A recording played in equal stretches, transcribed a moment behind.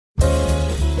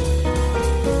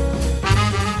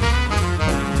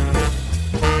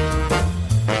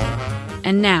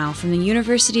And now, from the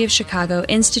University of Chicago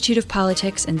Institute of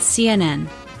Politics and CNN,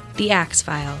 The Axe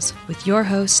Files, with your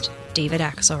host, David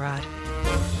Axelrod.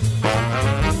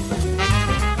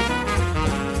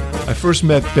 I first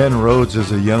met Ben Rhodes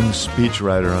as a young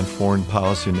speechwriter on foreign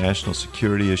policy and national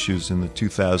security issues in the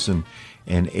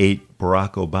 2008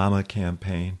 Barack Obama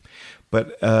campaign.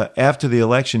 But after the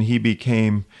election, he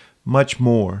became much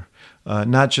more.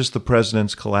 Not just the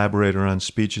president's collaborator on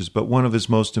speeches, but one of his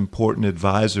most important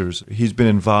advisors. He's been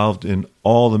involved in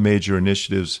all the major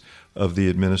initiatives of the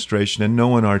administration, and no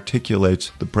one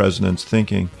articulates the president's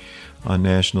thinking on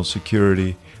national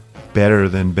security better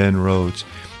than Ben Rhodes.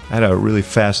 I had a really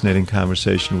fascinating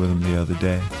conversation with him the other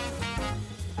day.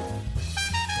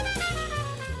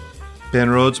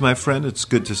 Ben Rhodes, my friend, it's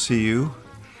good to see you.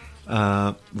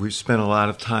 We've spent a lot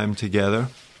of time together.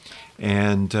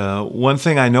 And one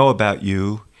thing I know about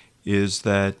you is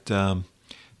that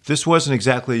this wasn't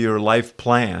exactly your life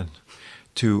plan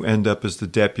to end up as the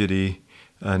deputy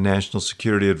national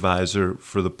security advisor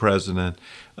for the president.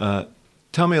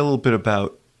 Tell me a little bit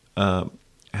about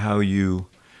how you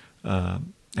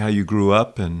grew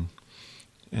up and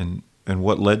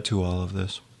what led to all of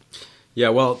this. Yeah,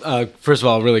 well, first of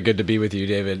all, really good to be with you,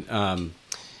 David.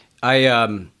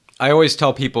 I always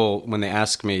tell people when they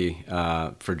ask me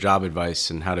for job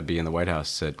advice and how to be in the White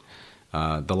House that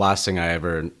the last thing I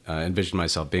ever envisioned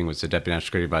myself being was the Deputy National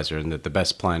Security Advisor, and that the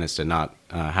best plan is to not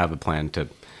have a plan to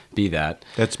be that.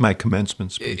 That's my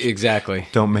commencement speech. Exactly.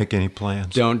 Don't make any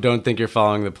plans. Don't think you're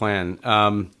following the plan.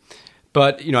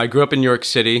 But, I grew up in New York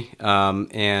City,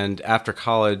 and after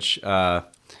college, I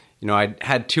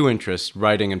had two interests,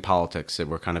 writing and politics, that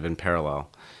were kind of in parallel.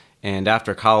 And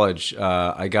after college,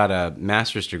 I got a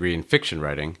master's degree in fiction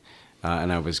writing,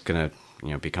 and I was going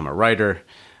to, become a writer.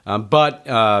 But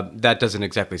that doesn't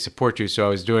exactly support you, so I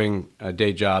was doing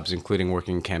day jobs, including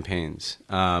working campaigns.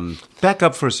 Back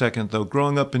up for a second, though.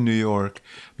 Growing up in New York,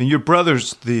 I mean, your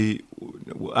brother's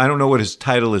I don't know what his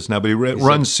title is now, but he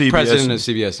runs CBS. President of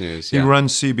CBS News. Yeah. He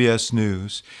runs CBS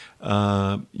News.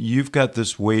 You've got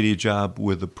this weighty job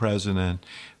with the president.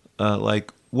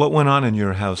 What went on in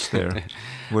your house there?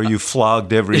 Were you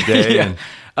flogged every day Yeah.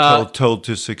 and told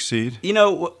to succeed?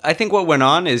 I think what went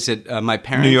on is that my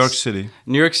parents... New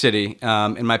York City,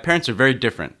 and my parents are very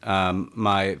different.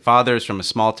 My father's from a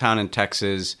small town in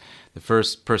Texas, the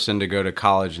first person to go to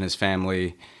college in his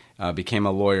family, became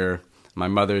a lawyer. My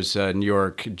mother's New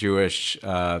York Jewish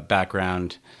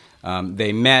background.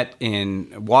 They met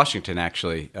in Washington,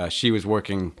 actually. She was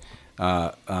working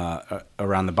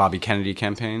around the Bobby Kennedy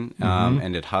campaign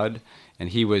and at HUD, and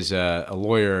he was a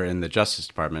lawyer in the Justice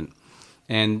Department.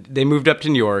 And they moved up to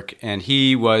New York, and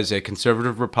he was a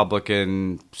conservative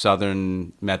Republican,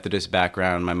 Southern Methodist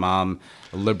background. My mom,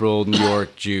 a liberal New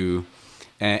York Jew.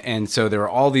 And so there were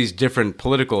all these different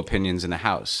political opinions in the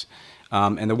house.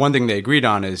 And the one thing they agreed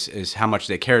on is how much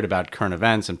they cared about current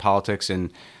events and politics.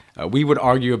 And we would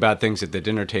argue about things at the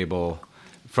dinner table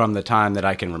from the time that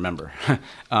I can remember.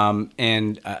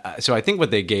 So I think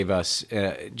what they gave us,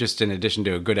 just in addition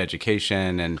to a good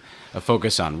education and a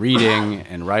focus on reading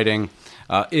and writing,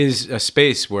 is a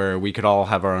space where we could all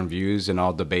have our own views and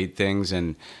all debate things,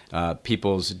 and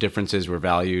people's differences were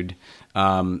valued.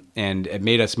 And it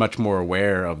made us much more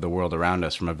aware of the world around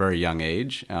us from a very young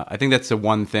age. I think that's the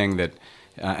one thing that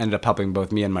ended up helping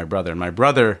both me and my brother. And my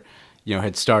brother,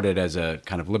 had started as a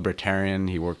kind of libertarian.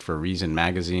 He worked for Reason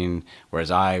magazine,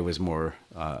 whereas I was more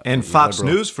and Fox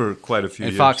liberal. News for quite a few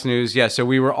years. And Fox News, yeah. So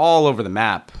we were all over the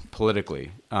map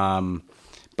politically.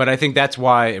 But I think that's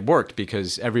why it worked,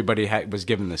 because everybody was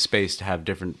given the space to have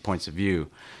different points of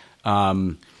view.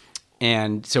 And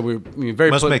so we very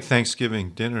must make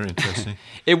Thanksgiving dinner interesting.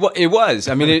 It was.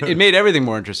 I mean, it made everything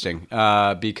more interesting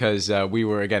because we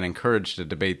were, again, encouraged to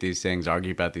debate these things,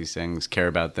 argue about these things, care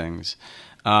about things.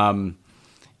 So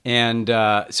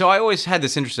I always had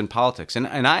this interest in politics. And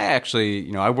I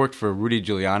actually, I worked for Rudy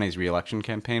Giuliani's re-election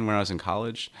campaign when I was in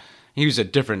college. He was a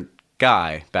different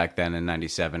guy back then in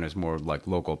 '97. It was more like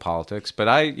local politics. But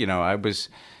I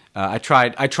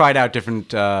tried out different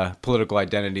political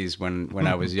identities when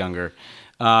I was younger.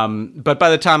 But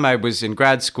by the time I was in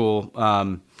grad school,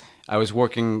 I was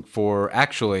working for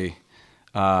actually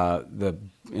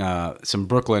some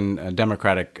Brooklyn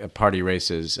Democratic Party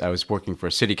races. I was working for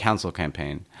a city council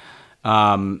campaign.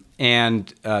 And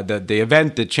the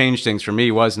event that changed things for me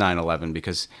was 9/11,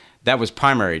 because that was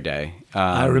primary day.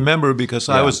 I remember, because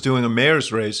I was doing a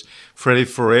mayor's race, Freddie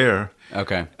Ferrer,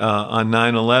 on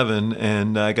 9/11,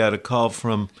 and I got a call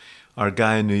from our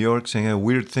guy in New York saying a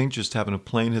weird thing just happened. A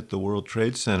plane hit the World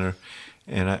Trade Center,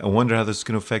 And I wonder how this is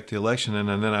going to affect the election. And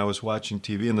then I was watching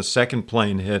TV, and the second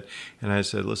plane hit, and I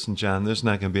said, "Listen, John, there's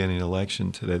not going to be any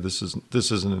election today. This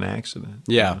isn't an accident."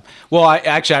 Yeah. Well, I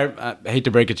hate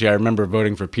to break it to you. I remember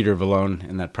voting for Peter Vallone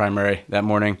in that primary that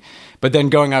morning, but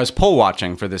then I was poll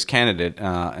watching for this candidate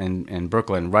in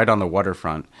Brooklyn, right on the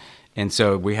waterfront, and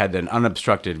so we had an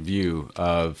unobstructed view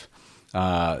of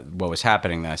what was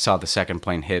happening. I saw the second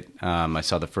plane hit. I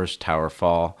saw the first tower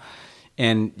fall,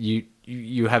 and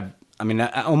you have. I mean,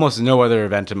 almost no other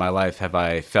event in my life have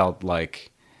I felt like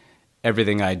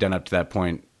everything I had done up to that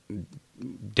point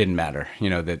didn't matter.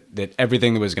 That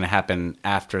everything that was going to happen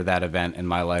after that event in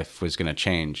my life was going to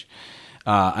change.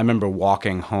 I remember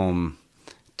walking home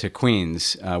to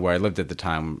Queens, where I lived at the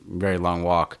time, very long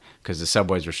walk, because the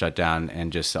subways were shut down,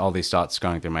 and just all these thoughts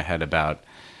going through my head about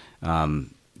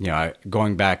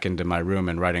going back into my room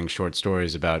and writing short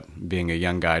stories about being a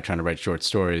young guy trying to write short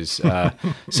stories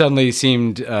suddenly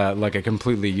seemed like a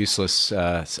completely useless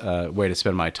way to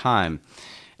spend my time.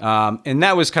 And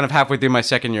that was kind of halfway through my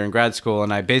second year in grad school,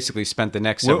 and I basically spent the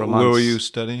next several months. Where were you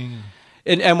studying?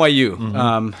 In NYU.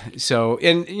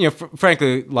 Mm-hmm.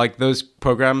 Frankly, like those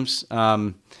programs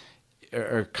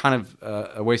are kind of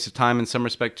a waste of time in some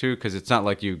respect too, because it's not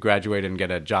like you graduate and get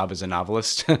a job as a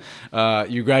novelist.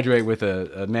 You graduate with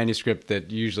a manuscript that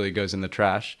usually goes in the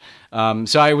trash.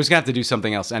 So I was going to have to do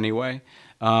something else anyway.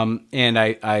 And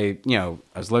I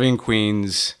was living in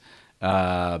Queens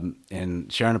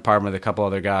and sharing an apartment with a couple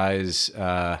other guys.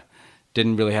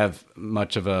 Didn't really have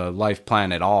much of a life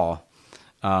plan at all.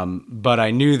 But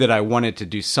I knew that I wanted to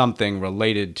do something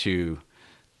related to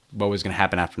what was going to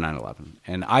happen after 9/11.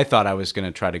 And I thought I was going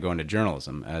to try to go into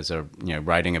journalism as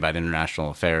writing about international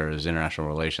affairs, international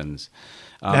relations.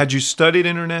 Had you studied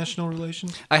international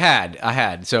relations? I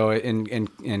had. So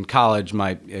in college,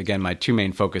 my two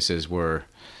main focuses were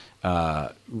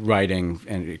writing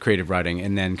and creative writing,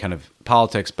 and then kind of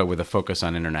politics, but with a focus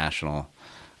on international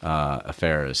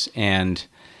affairs. And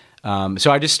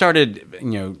so I just started,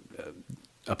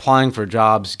 applying for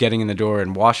jobs, getting in the door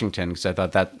in Washington, because I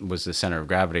thought that was the center of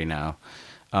gravity now,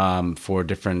 for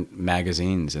different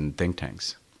magazines and think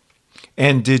tanks.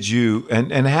 And did you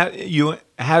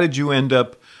how did you end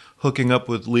up hooking up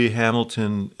with Lee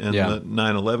Hamilton and the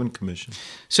 9/11 Commission?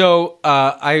 So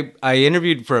I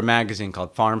interviewed for a magazine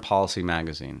called Foreign Policy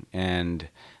Magazine, and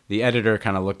the editor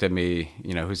kind of looked at me,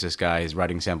 who's this guy? He's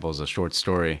writing samples of a short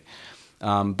story.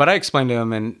 But I explained to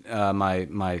him and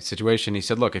my situation. He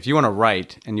said, "Look, if you want to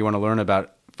write and you want to learn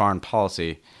about foreign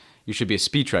policy, you should be a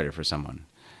speechwriter for someone."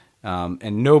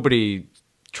 And nobody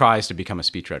tries to become a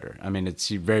speechwriter. I mean, it's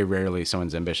very rarely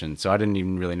someone's ambition. So I didn't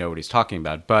even really know what he's talking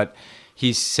about. But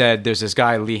he said, "There's this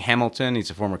guy, Lee Hamilton. He's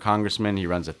a former congressman. He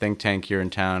runs a think tank here in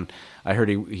town. I heard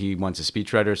he wants a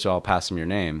speechwriter, so I'll pass him your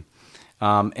name."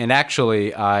 And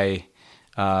actually, I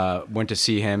went to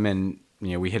see him, and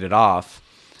we hit it off.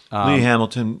 Lee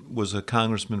Hamilton was a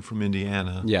congressman from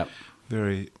Indiana. Yeah.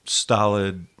 Very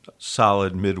solid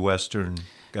Midwestern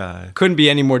guy. Couldn't be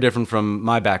any more different from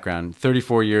my background.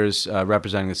 34 years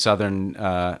representing the southern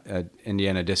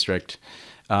Indiana district.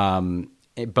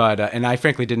 But I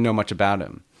frankly didn't know much about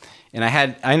him. And I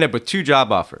ended up with two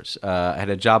job offers. I had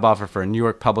a job offer for a New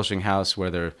York publishing house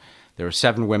where there were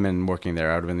 7 women working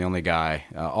there. I would have been the only guy,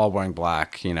 all wearing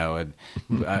black.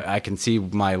 I can see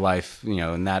my life,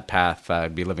 in that path.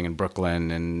 I'd be living in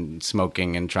Brooklyn and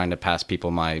smoking and trying to pass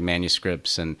people my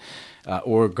manuscripts, and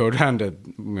or go down to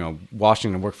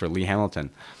Washington and work for Lee Hamilton.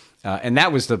 And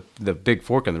that was the big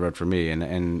fork in the road for me.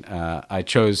 And I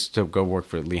chose to go work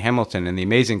for Lee Hamilton. And the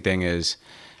amazing thing is,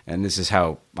 and this is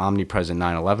how omnipresent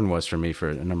 9/11 was for me for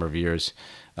a number of years.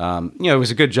 It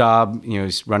was a good job.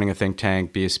 He's running a think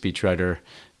tank, be a speechwriter,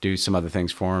 do some other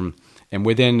things for him. And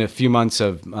within a few months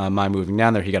of my moving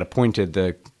down there, he got appointed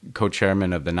the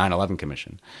co-chairman of the 9/11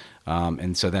 Commission.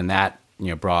 And so then that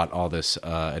brought all this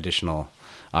additional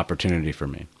opportunity for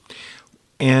me.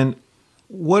 And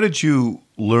what did you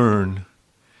learn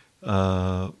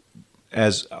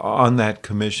as on that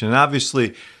commission? And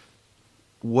obviously,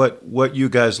 what you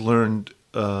guys learned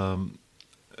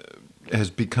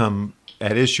has become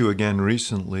at issue again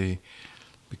recently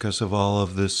because of all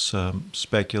of this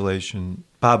speculation.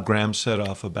 Bob Graham set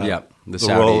off about the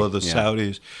role of the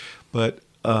Saudis. But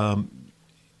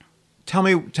tell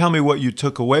me what you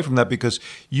took away from that, because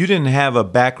you didn't have a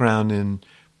background in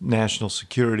national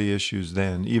security issues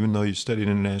then, even though you studied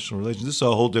international relations. This is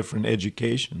a whole different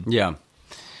education. Yeah.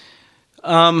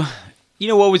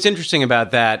 What was interesting about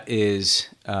that is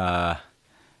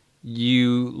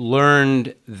you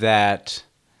learned that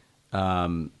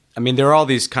I mean, there are all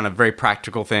these kind of very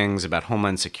practical things about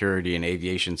homeland security and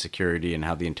aviation security and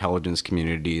how the intelligence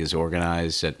community is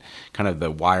organized, at kind of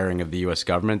the wiring of the U.S.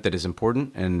 government that is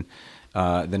important. And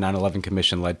the 9/11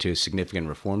 Commission led to significant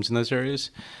reforms in those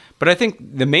areas. But I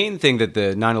think the main thing that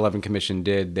the 9/11 Commission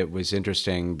did that was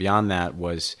interesting beyond that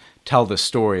was tell the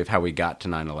story of how we got to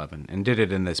 9/11, and did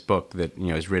it in this book that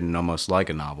is written almost like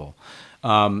a novel.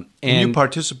 And you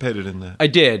participated in that. I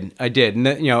did. And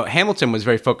Hamilton was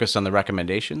very focused on the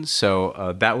recommendations,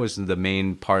 so that was the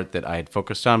main part that I had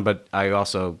focused on. But I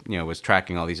also was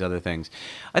tracking all these other things.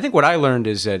 I think what I learned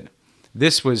is that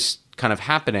this was kind of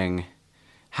happening,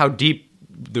 how deep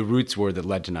the roots were that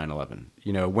led to 9/11.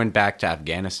 It went back to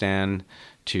Afghanistan,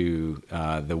 to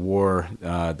the war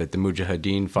that the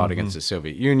Mujahideen fought against the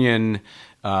Soviet Union,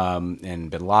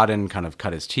 and bin Laden kind of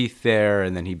cut his teeth there,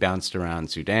 and then he bounced around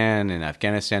Sudan and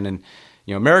Afghanistan. And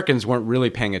Americans weren't really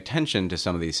paying attention to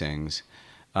some of these things.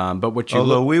 But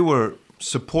although we were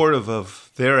supportive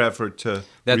of their effort to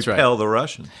repel the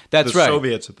Russians, the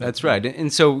Soviets at that time. That's right.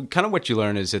 And so kind of what you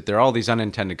learn is that there are all these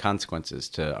unintended consequences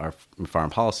to our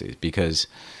foreign policies, because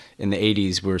in the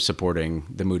 80s, we're supporting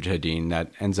the Mujahideen.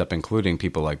 That ends up including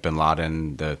people like bin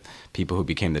Laden, the people who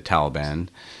became the Taliban.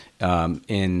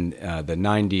 In the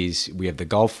 90s, we have the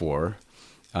Gulf War.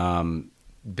 Bin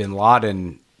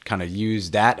Laden kind of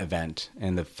used that event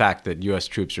and the fact that U.S.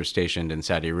 troops are stationed in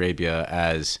Saudi Arabia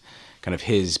as kind of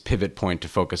his pivot point to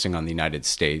focusing on the United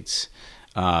States.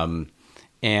 So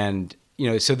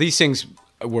these things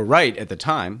were right at the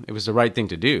time. It was the right thing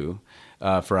to do.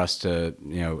 For us to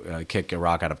kick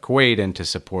Iraq out of Kuwait and to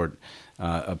support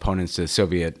opponents to the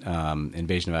Soviet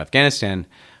invasion of Afghanistan,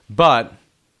 but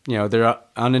there are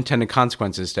unintended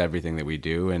consequences to everything that we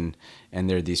do, and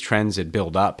there are these trends that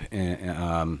build up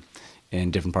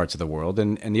in different parts of the world.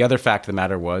 And the other fact of the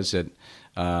matter was that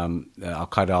Al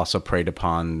Qaeda also preyed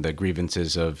upon the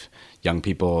grievances of young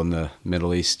people in the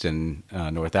Middle East and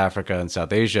North Africa and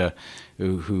South Asia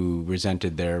who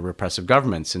resented their repressive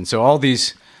governments, and so all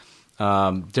these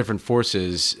different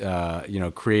forces,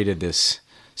 created this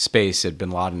space that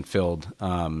bin Laden filled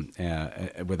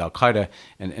with Al Qaeda.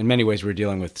 And in many ways, we're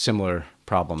dealing with similar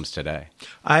problems today.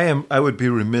 I would be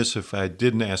remiss if I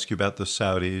didn't ask you about the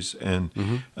Saudis,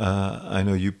 and I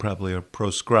know you probably are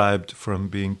proscribed from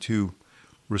being too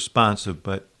responsive,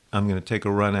 but I'm going to take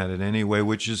a run at it anyway,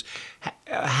 which is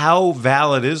how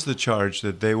valid is the charge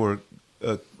that they were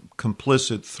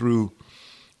complicit through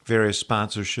various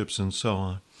sponsorships and so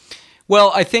on?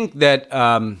 Well, I think that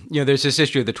there's this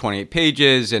issue of the 28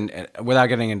 pages, and without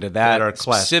getting into that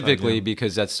specifically,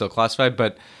 because that's still classified,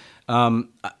 but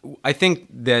I think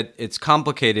that it's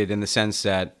complicated in the sense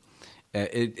that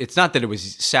it's not that it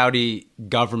was Saudi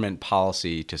government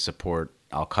policy to support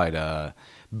Al Qaeda,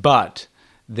 but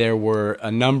there were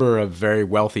a number of very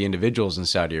wealthy individuals in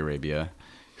Saudi Arabia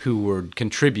who would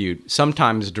contribute,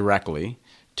 sometimes directly,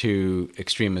 to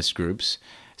extremist groups,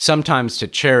 sometimes to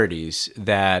charities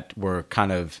that were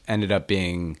kind of ended up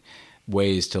being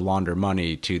ways to launder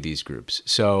money to these groups.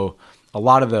 So a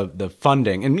lot of the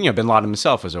funding, and bin Laden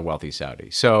himself was a wealthy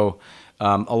Saudi. So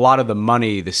a lot of the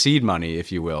money, the seed money,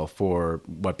 if you will, for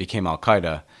what became Al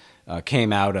Qaeda,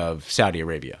 came out of Saudi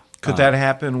Arabia. Could that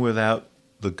happen without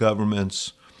the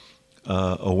government's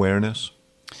awareness?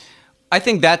 I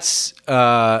think that's.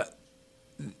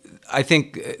 I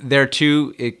think there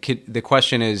too, the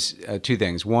question is two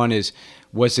things. One is,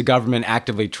 was the government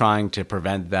actively trying to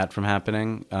prevent that from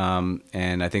happening?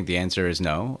 And I think the answer is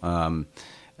no.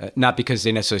 Not because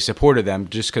they necessarily supported them,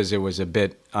 just because it was a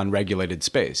bit unregulated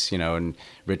space, and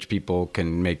rich people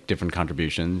can make different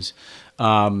contributions.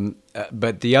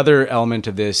 But the other element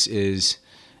of this is,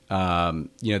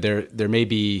 there may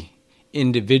be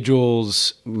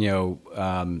individuals,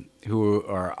 who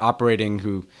are operating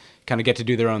who kind of get to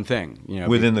do their own thing,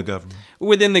 within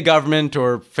the government,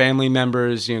 or family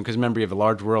members, because remember, you have a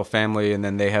large royal family, and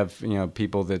then they have,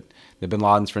 people that the bin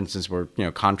Ladens, for instance, were,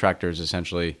 contractors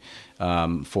essentially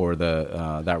for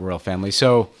that royal family.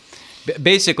 So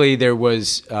basically, there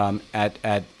was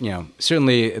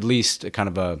certainly at least a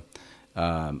kind of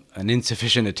an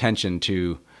insufficient attention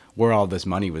to where all this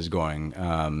money was going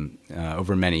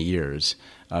over many years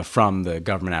from the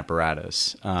government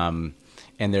apparatus.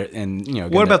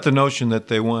 What about the notion that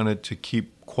they wanted to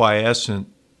keep quiescent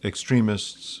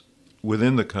extremists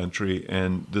within the country,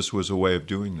 and this was a way of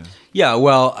doing that? Yeah,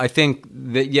 well, I think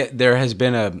that there has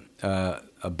been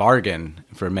a bargain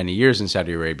for many years in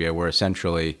Saudi Arabia, where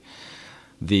essentially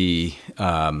the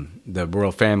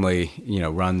royal family,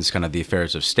 runs kind of the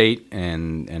affairs of state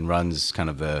and runs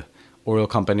kind of the oil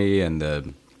company and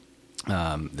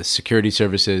the security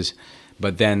services,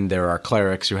 but then there are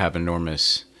clerics who have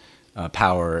enormous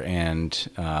power and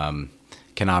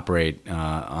can operate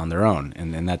on their own,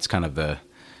 and that's kind of the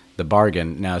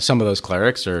bargain. Now, some of those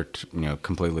clerics are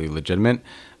completely legitimate.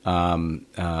 Some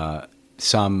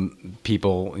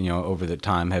people over the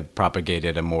time have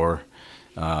propagated a more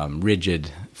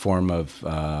rigid form of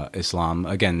Islam.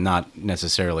 Again, not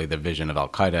necessarily the vision of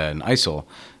Al-Qaeda and ISIL,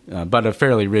 but a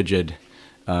fairly rigid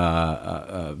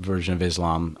version of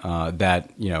Islam that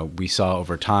we saw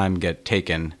over time get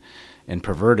taken and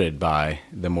perverted by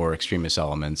the more extremist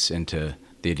elements into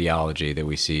the ideology that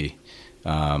we see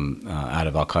out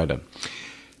of Al-Qaeda.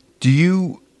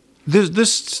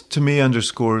 This to me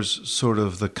underscores sort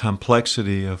of the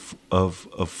complexity of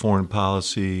foreign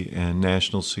policy and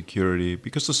national security,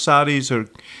 because the Saudis are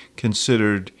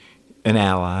considered an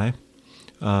ally,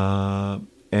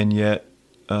 and yet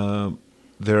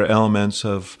there are elements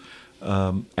of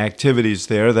activities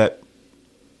there that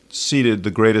seeded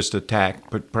the greatest attack,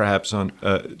 but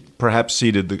helped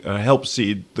seed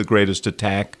the greatest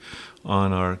attack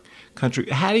on our country.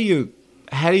 How do you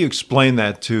explain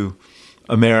that to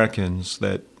Americans,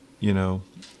 that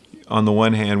on the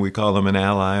one hand we call them an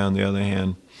ally, on the other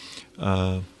hand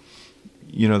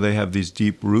they have these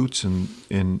deep roots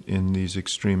in these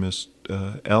extremist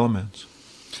elements?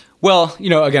 Well,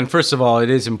 again, first of all, it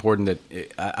is important that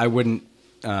I would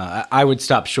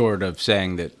stop short of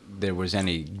saying that there was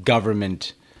any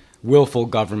willful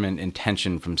government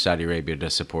intention from Saudi Arabia to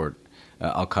support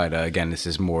Al-Qaeda. Again, this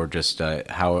is more just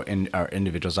how our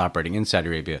individuals operating in Saudi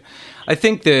Arabia. I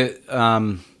think the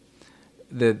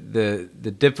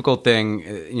difficult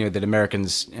thing that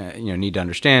Americans need to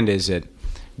understand is that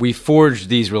we forged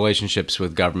these relationships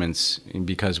with governments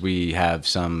because we have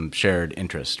some shared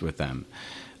interest with them.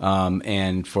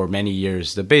 And for many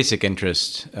years, the basic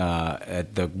interest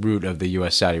at the root of the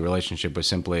U.S.-Saudi relationship was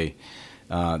simply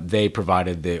they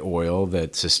provided the oil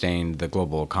that sustained the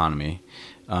global economy,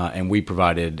 and we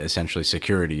provided essentially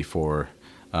security for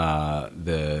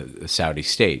the Saudi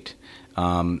state.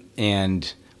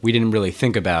 And we didn't really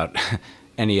think about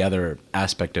any other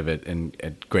aspect of it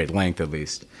at great length, at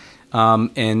least.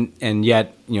 And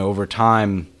yet, over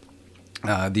time,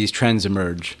 these trends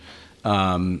emerge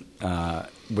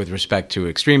with respect to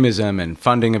extremism and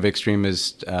funding of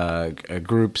extremist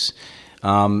groups,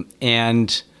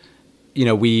 and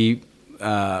we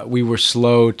were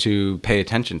slow to pay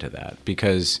attention to that,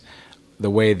 because the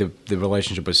way the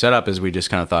relationship was set up is we just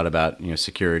kind of thought about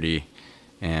security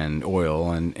and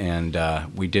oil, and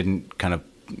we didn't kind of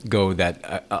go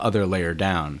that other layer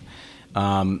down.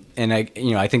 And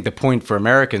I think the point for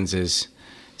Americans is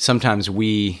sometimes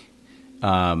we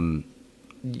fail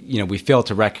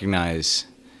to recognize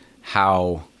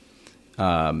how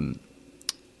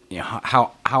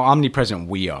omnipresent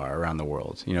we are around the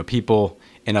world. People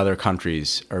in other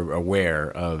countries are aware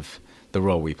of the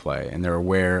role we play, and they're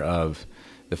aware of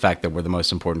the fact that we're the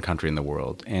most important country in the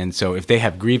world. And so if they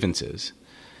have grievances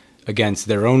against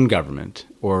their own government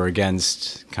or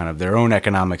against kind of their own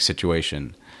economic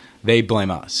situation, they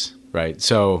blame us, right?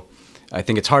 So I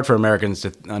think it's hard for Americans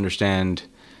to understand,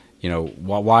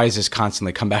 why does this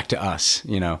constantly come back to us,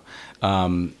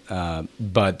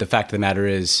 but the fact of the matter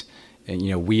is,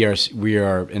 we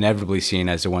are inevitably seen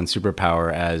as the one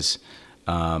superpower, as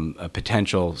a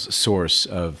potential source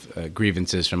of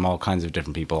grievances from all kinds of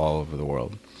different people all over the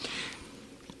world.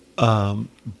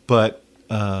 But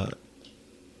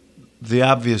the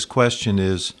obvious question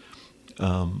is,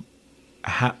 well,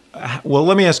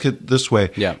 let me ask it this way.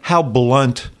 Yeah. How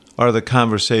blunt are the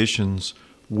conversations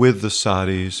with the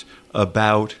Saudis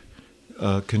about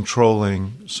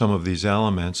controlling some of these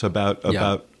elements,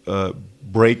 about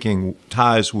breaking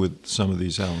ties with some of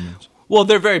these elements? Well,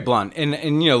 they're very blunt.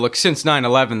 And look, since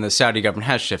 9/11, the Saudi government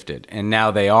has shifted, and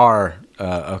now they are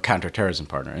a counterterrorism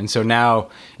partner. And so now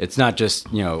it's not just,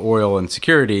 oil and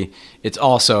security, it's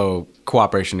also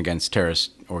cooperation against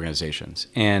terrorist organizations.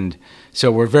 And so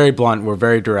we're very blunt, we're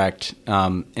very direct,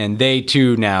 and they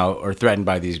too now are threatened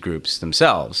by these groups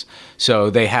themselves. So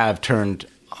they have turned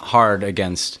hard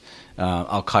against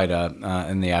Al-Qaeda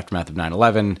in the aftermath of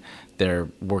 9/11. They're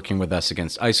working with us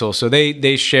against ISIL. So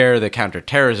they share the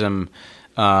counterterrorism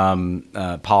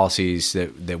policies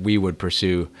that we would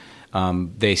pursue.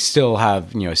 They still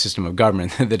have a system of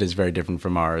government that is very different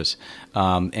from ours,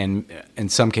 and in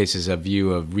some cases a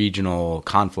view of regional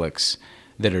conflicts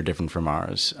that are different from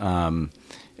ours.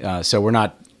 So we're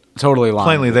not totally aligned.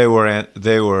 Plainly, they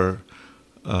were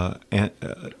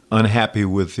unhappy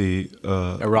with the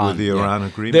Iran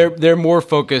agreement. They're more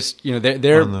focused.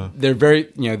 They're very.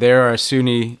 They're a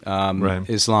Sunni right.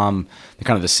 Islam. They're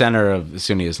kind of the center of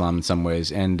Sunni Islam in some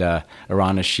ways, and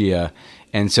Iran is Shia.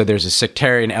 And so there's a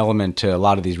sectarian element to a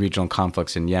lot of these regional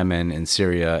conflicts in Yemen and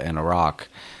Syria and Iraq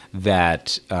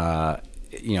that, I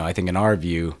think in our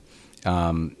view,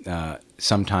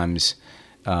 sometimes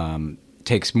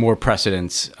takes more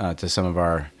precedence to some of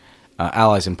our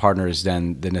allies and partners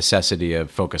than the necessity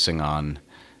of focusing on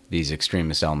these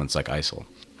extremist elements like ISIL.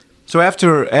 So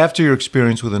after your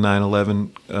experience with the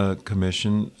 9/11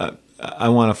 Commission, I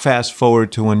want to fast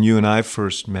forward to when you and I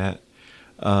first met.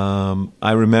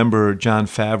 I remember Jon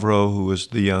Favreau, who was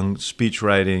the young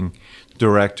speechwriting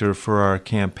director for our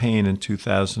campaign in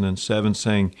 2007,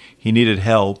 saying he needed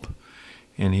help,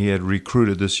 and he had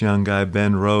recruited this young guy,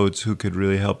 Ben Rhodes, who could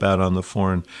really help out on the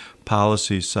foreign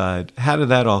policy side. How did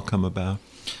that all come about?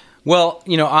 Well,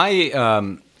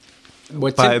 by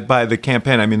the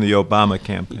campaign, I mean the Obama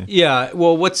campaign. Yeah,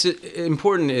 well, what's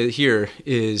important here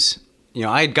is,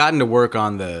 I had gotten to work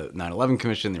on the 9/11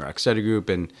 Commission, the Iraq Study Group,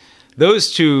 and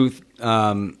those two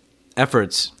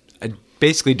efforts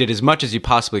basically did as much as you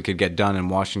possibly could get done in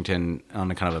Washington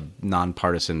on a kind of a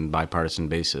nonpartisan, bipartisan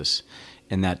basis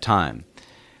in that time.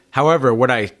 However, what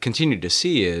I continued to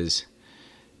see is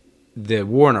the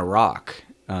war in Iraq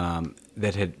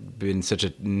that had been such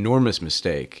an enormous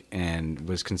mistake and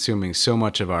was consuming so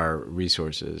much of our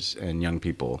resources and young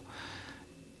people,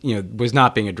 was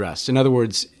not being addressed. In other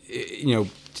words,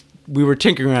 we were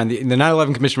tinkering around. The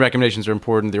 9/11 Commission recommendations are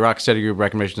important. The Iraq Study Group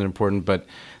recommendations are important, but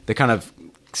the kind of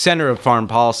center of foreign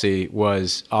policy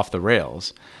was off the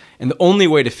rails. And the only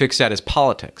way to fix that is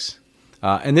politics.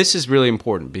 And this is really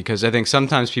important because I think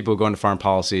sometimes people go into foreign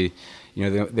policy,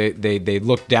 they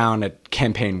look down at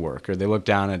campaign work or they look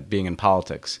down at being in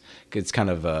politics. It's kind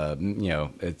of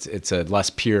it's a less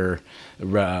pure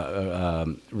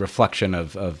reflection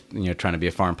of trying to be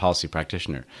a foreign policy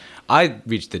practitioner. I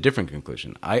reached a different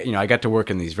conclusion. I got to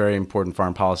work in these very important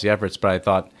foreign policy efforts, but I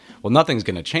thought, well, nothing's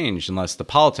going to change unless the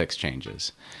politics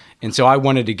changes. And so I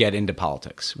wanted to get into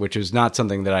politics, which was not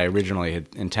something that I originally had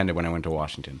intended when I went to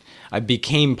Washington. I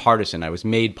became partisan. I was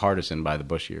made partisan by the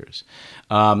Bush years.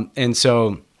 And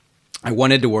so I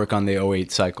wanted to work on the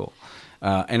 2008 cycle.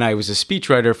 And I was a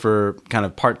speechwriter for kind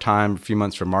of part-time, a few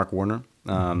months for Mark Warner.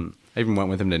 I even went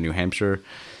with him to New Hampshire.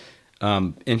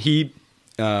 And he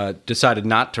decided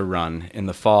not to run in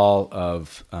the fall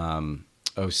of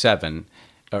 2007,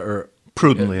 or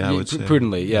prudently, I would say.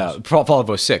 Prudently, yeah. Yes. Fall of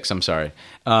 2006, I'm sorry.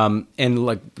 And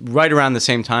like right around the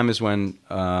same time as when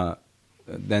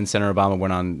then Senator Obama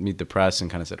went on Meet the Press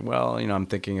and kind of said, well, I'm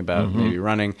thinking about maybe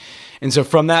running. And so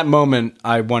from that moment,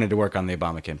 I wanted to work on the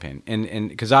Obama campaign. And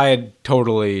because I had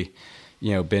totally,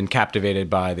 been captivated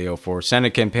by the 2004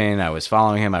 Senate campaign. I was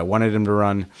following him. I wanted him to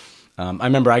run. I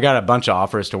remember I got a bunch of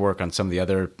offers to work on some of the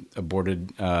other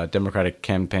aborted Democratic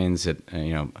campaigns at,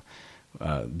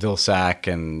 Vilsack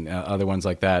and other ones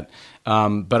like that.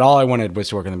 But all I wanted was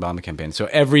to work on the Obama campaign. So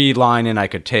every line in I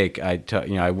could take, I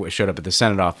showed up at the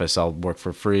Senate office. I'll work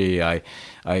for free.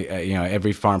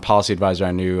 Every foreign policy advisor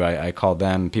I knew, I called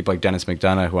them. People like Dennis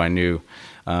McDonough, who I knew,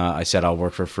 I said I'll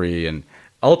work for free. And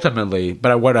ultimately,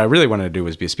 but what I really wanted to do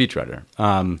was be a speechwriter.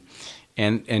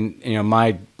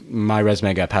 My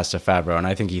resume got passed to Favreau, and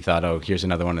I think he thought, oh, here's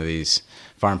another one of these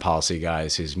foreign policy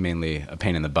guys who's mainly a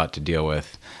pain in the butt to deal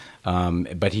with.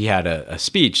 But he had a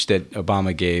speech that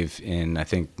Obama gave in, I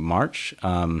think, March,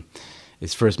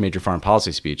 his first major foreign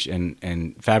policy speech. And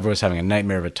Favreau was having a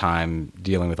nightmare of a time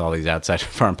dealing with all these outside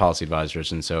foreign policy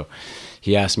advisors. And so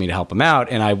he asked me to help him out,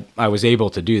 and I was able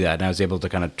to do that. And I was able to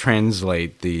kind of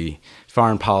translate the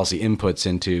foreign policy inputs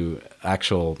into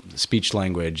actual speech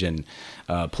language and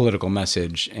political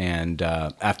message. And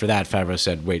after that, Favreau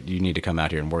said, wait, you need to come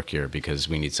out here and work here because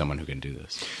we need someone who can do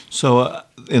this. So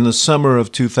in the summer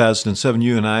of 2007,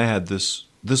 you and I had this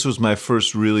was my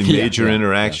first really major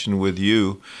interaction with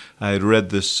you. I had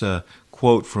read this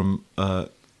quote from Don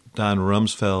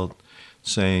Rumsfeld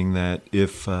saying that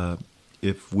if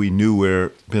we knew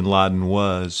where bin Laden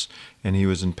was and he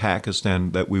was in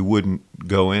Pakistan, that we wouldn't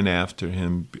go in after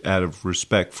him out of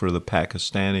respect for the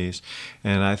Pakistanis.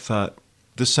 And I thought,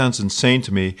 this sounds insane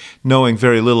to me, knowing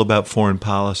very little about foreign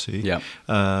policy. Yeah.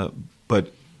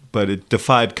 But it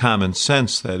defied common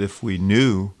sense that if we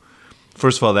knew,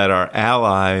 first of all, that our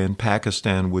ally in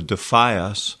Pakistan would defy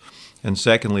us, and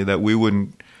secondly, that we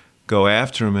wouldn't go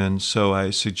after him. And so I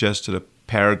suggested a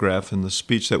paragraph in the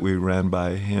speech that we ran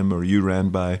by him, or you ran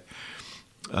by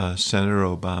Senator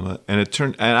Obama, and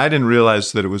I didn't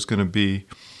realize that it was going to be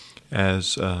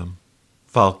as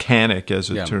volcanic as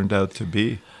it turned out to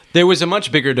be. There was a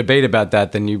much bigger debate about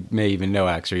that than you may even know,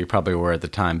 Ax, or you probably were at the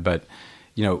time. But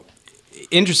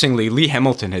interestingly, Lee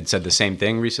Hamilton had said the same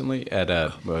thing recently at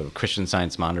a Christian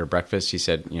Science Monitor breakfast. He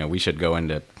said, we should go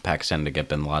into Pakistan to get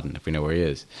bin Laden if we know where he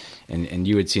is. And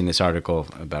you had seen this article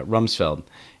about Rumsfeld.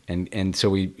 And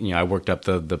so I worked up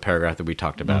the paragraph that we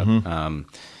talked about,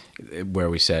 where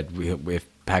we said, if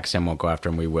Pakistan won't go after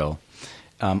him, we will.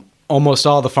 Almost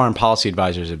all the foreign policy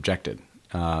advisors objected.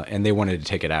 And they wanted to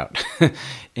take it out.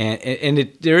 and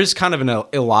there is kind of an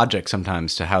illogic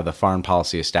sometimes to how the foreign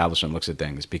policy establishment looks at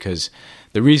things, because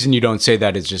the reason you don't say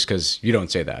that is just because you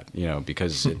don't say that,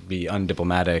 because it'd be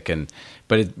undiplomatic,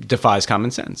 but it defies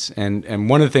common sense. And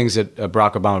one of the things that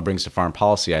Barack Obama brings to foreign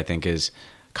policy, I think, is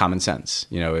common sense.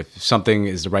 If something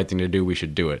is the right thing to do, we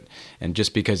should do it. And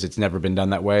just because it's never been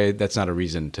done that way, that's not a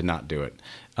reason to not do it.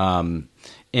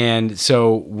 And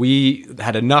so we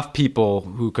had enough people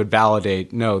who could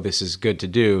validate, no, this is good to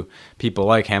do, people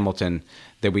like Hamilton,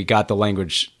 that we got the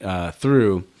language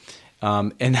through.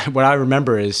 And what I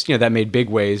remember is, that made big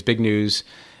waves, big news.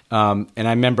 And I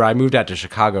remember I moved out to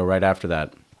Chicago right after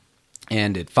that.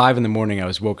 And at 5 a.m, I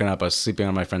was woken up. I was sleeping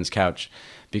on my friend's couch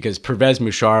because Pervez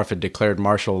Musharraf had declared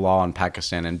martial law in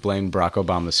Pakistan and blamed Barack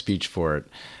Obama's speech for it.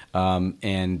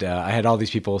 I had all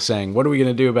these people saying, "What are we going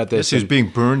to do about this?" This is being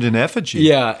burned in effigy.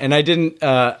 Yeah, and I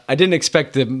didn't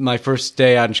expect my first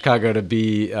day out in Chicago to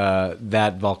be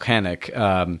that volcanic.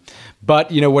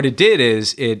 But what it did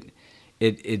is it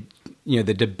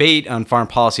the debate on foreign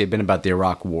policy had been about the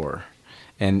Iraq War,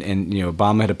 and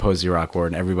Obama had opposed the Iraq War,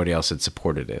 and everybody else had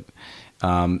supported it.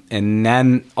 And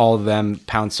then all of them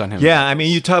pounced on him. Yeah, I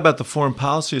mean, you talk about the foreign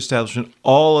policy establishment,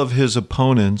 all of his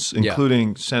opponents,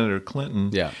 including Senator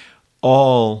Clinton,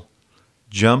 all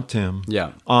jumped him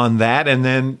on that, and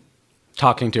then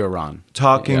talking to Iran,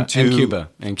 talking to and Cuba,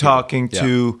 talking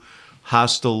to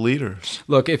hostile leaders.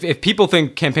 Look, if people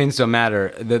think campaigns don't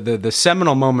matter, the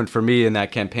seminal moment for me in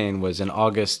that campaign was in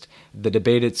August, the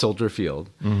debate at Soldier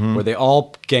Field, where they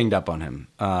all ganged up on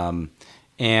him.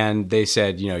 And they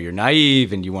said, you're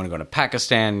naive and you want to go to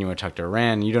Pakistan and you want to talk to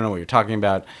Iran and you don't know what you're talking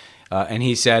about. And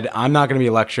he said, I'm not going to be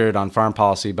lectured on foreign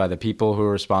policy by the people who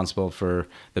are responsible for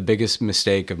the biggest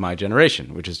mistake of my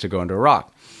generation, which is to go into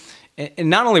Iraq.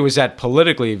 And not only was that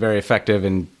politically very effective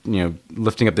in,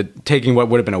 lifting up taking what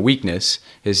would have been a weakness,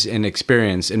 his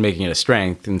inexperience, and making it a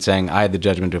strength, and saying, I had the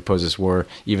judgment to oppose this war,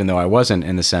 even though I wasn't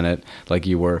in the Senate like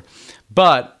you were.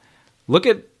 But look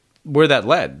at where that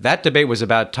led. That debate was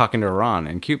about talking to Iran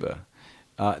and Cuba.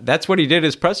 That's what he did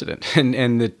as president,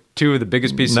 and the two of the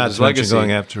biggest pieces of his legacy.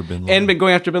 Going after bin Laden. And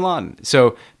going after bin Laden.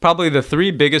 So probably the three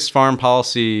biggest foreign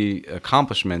policy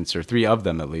accomplishments, or three of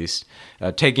them at least,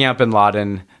 taking out bin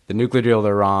Laden, the nuclear deal with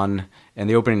Iran, and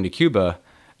the opening to Cuba,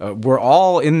 were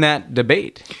all in that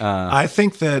debate. I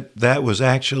think that was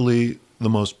actually the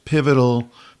most pivotal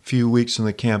few weeks in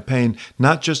the campaign,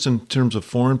 not just in terms of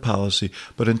foreign policy,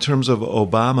 but in terms of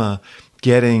Obama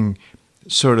getting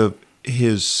sort of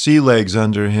his sea legs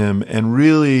under him and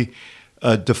really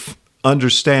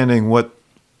understanding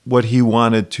what he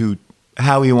wanted to,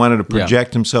 how he wanted to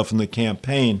project himself in the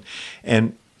campaign,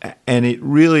 and it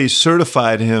really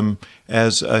certified him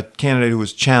as a candidate who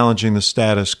was challenging the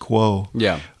status quo.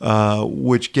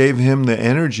 Which gave him the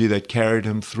energy that carried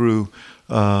him through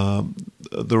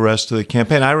the rest of the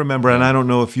campaign. I remember, and I don't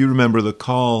know if you remember the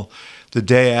call the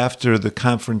day after the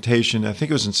confrontation, I think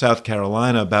it was in South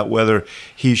Carolina, about whether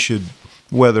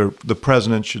the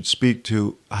president should speak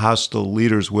to hostile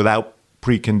leaders without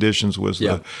preconditions was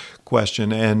the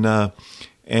question.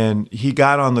 And he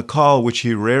got on the call, which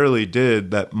he rarely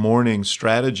did, that morning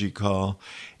strategy call,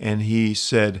 and he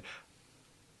said,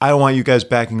 I don't want you guys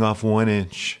backing off 1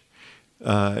 inch.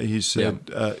 He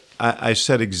said, I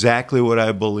said exactly what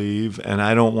I believe, and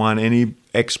I don't want any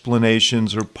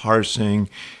explanations or parsing.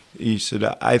 He said,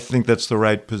 I think that's the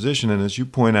right position. And as you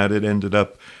point out, it ended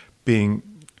up being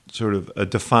sort of a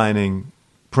defining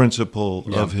principle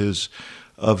of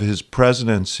his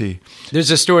presidency. There's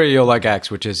a story you'll like,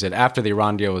 Axe, which is that after the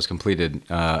Iran deal was completed,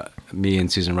 me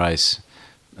and Susan Rice,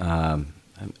 and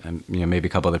maybe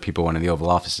a couple other people went in the Oval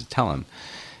Office to tell him.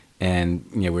 And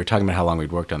we were talking about how long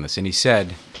we'd worked on this, and he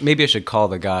said, maybe I should call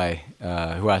the guy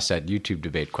who asked that YouTube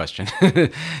debate question.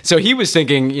 So he was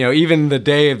thinking, even the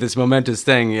day of this momentous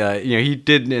thing, he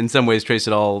did in some ways trace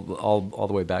it all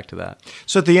the way back to that.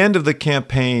 So at the end of the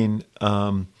campaign,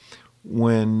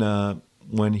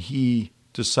 when he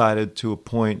decided to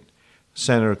appoint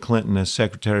Senator Clinton as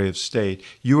Secretary of State,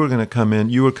 you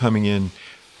were coming in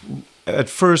at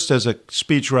first as a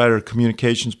speechwriter,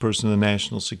 communications person in the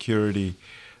National Security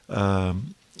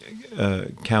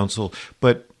Council.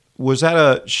 But was that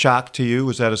a shock to you?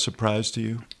 Was that a surprise to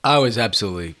you? I was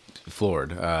absolutely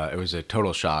floored. It was a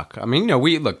total shock. I mean,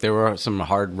 there were some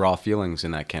hard, raw feelings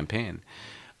in that campaign.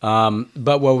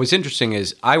 But what was interesting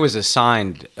is I was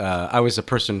assigned, I was a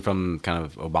person from kind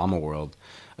of Obama world,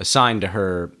 assigned to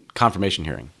her confirmation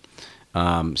hearing.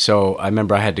 So I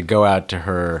remember I had to go out to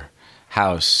her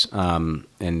house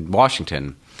in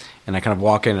Washington, and I kind of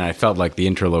walk in and I felt like the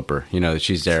interloper, that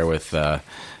she's there with,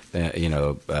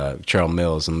 Cheryl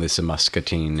Mills and Lisa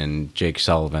Muscatine and Jake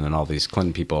Sullivan and all these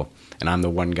Clinton people. And I'm the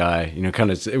one guy,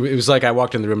 it was like I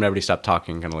walked in the room and everybody stopped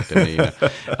talking, kind of looked at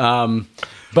me.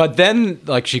 But then,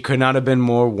 she could not have been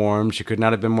more warm. She could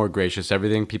not have been more gracious.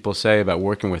 Everything people say about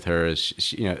working with her is,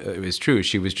 it was true.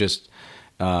 She was just,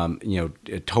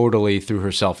 totally threw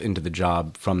herself into the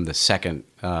job from the second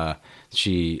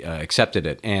she accepted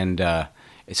it. And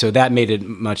so that made it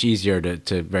much easier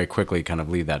to very quickly kind of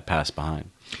leave that past behind.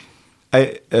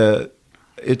 I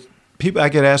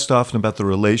get asked often about the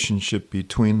relationship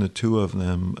between the two of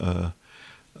them,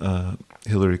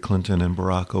 Hillary Clinton and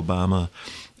Barack Obama.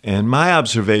 And my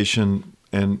observation,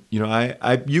 and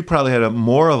you probably had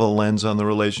more of a lens on the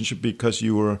relationship because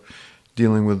you were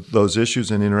dealing with those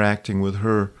issues and interacting with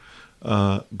her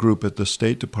group at the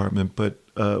State Department, but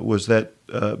was that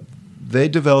they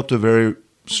developed a very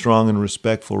strong and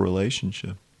respectful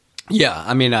relationship. Yeah,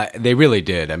 I mean, they really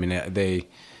did. I mean,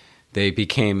 they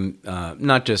became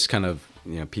not just kind of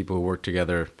people who worked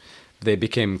together; they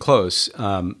became close.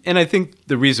 And I think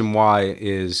the reason why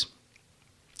is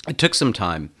it took some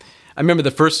time. I remember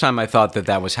the first time I thought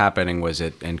that was happening was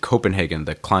in Copenhagen,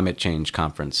 the climate change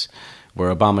conference,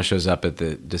 where Obama shows up at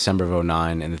the December of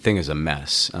 2009, and the thing is a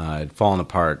mess. It had fallen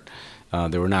apart.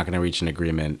 They were not going to reach an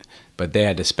agreement, but they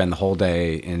had to spend the whole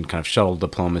day in kind of shuttle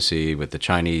diplomacy with the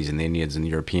Chinese and the Indians and the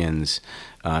Europeans,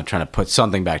 trying to put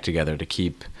something back together to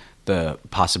keep the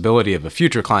possibility of a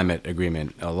future climate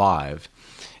agreement alive.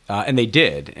 And they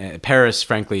did. Paris,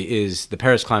 frankly, the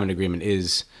Paris Climate Agreement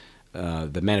is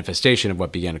the manifestation of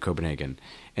what began at Copenhagen.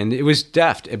 And it was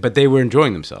deft, but they were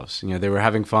enjoying themselves. They were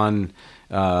having fun,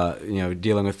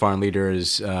 dealing with foreign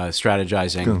leaders,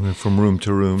 strategizing. Going from room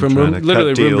to room,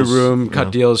 literally room to room,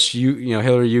 cut deals.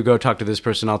 Hillary, you go talk to this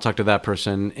person, I'll talk to that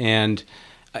person. And,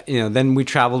 then we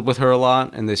traveled with her a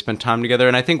lot and they spent time together.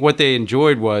 And I think what they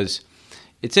enjoyed was,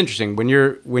 it's interesting, when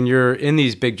you're in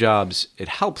these big jobs, it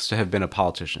helps to have been a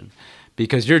politician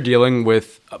because you're dealing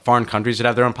with foreign countries that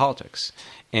have their own politics.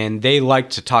 And they like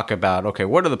to talk about, okay,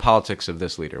 what are the politics of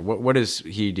this leader? What is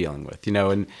he dealing with?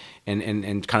 And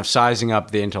kind of sizing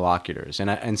up the interlocutors.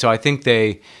 And so I think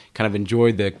they kind of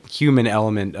enjoyed the human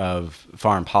element of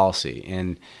foreign policy.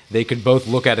 And they could both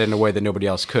look at it in a way that nobody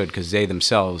else could because they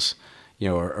themselves,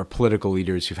 are political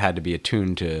leaders who've had to be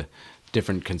attuned to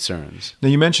different concerns. Now,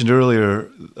 you mentioned earlier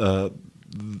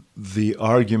the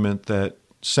argument that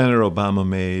Senator Obama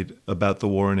made about the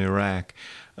war in Iraq.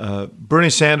 Bernie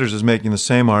Sanders is making the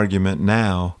same argument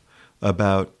now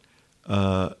about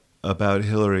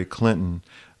Hillary Clinton,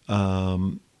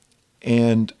 and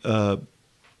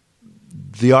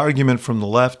the argument from the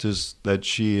left is that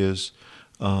she is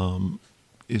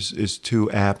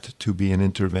too apt to be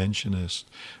an interventionist.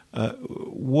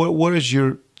 What is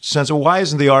your sense of why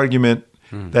isn't the argument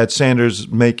that Sanders is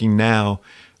making now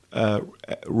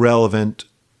relevant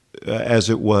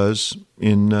as it was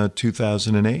in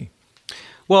 2008?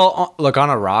 Well, look, on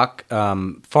Iraq,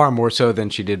 far more so than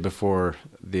she did before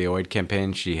the 2008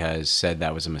 campaign, she has said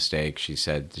that was a mistake. She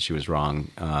said that she was wrong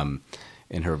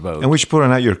in her vote. And we should put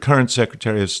on out your current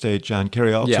Secretary of State, John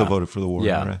Kerry, also voted for the war.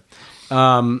 Yeah.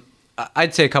 Right?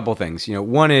 I'd say a couple of things.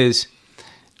 One is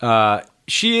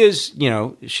she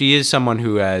is someone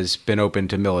who has been open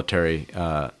to military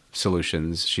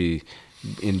solutions. She,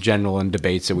 in general, in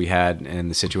debates that we had in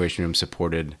the Situation Room,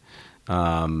 supported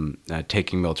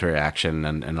taking military action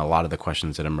and a lot of the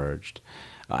questions that emerged.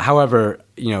 However,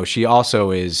 she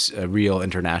also is a real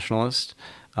internationalist.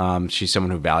 She's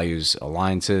someone who values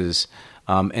alliances.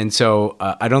 And so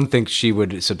I don't think she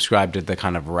would subscribe to the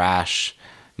kind of rash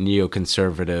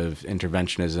neoconservative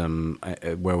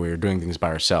interventionism where we were doing things by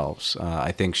ourselves.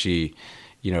 I think she,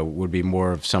 would be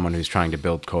more of someone who's trying to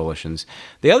build coalitions.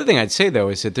 The other thing I'd say, though,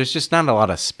 is that there's just not a lot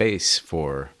of space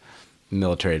for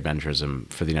military adventurism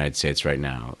for the United States right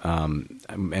now.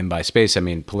 And by space, I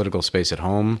mean political space at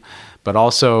home, but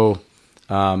also,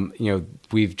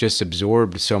 we've just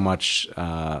absorbed so much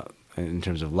in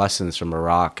terms of lessons from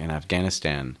Iraq and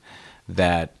Afghanistan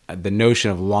that the notion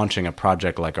of launching a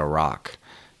project like Iraq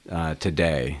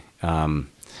today,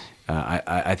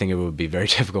 I think it would be very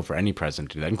difficult for any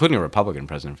president to do that, including a Republican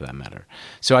president for that matter.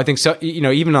 So I think,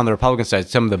 even on the Republican side,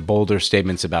 some of the bolder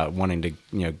statements about wanting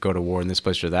to, go to war in this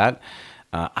place or that,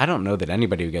 I don't know that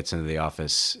anybody who gets into the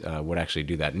office would actually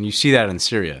do that. And you see that in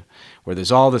Syria, where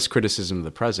there's all this criticism of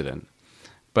the president.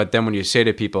 But then when you say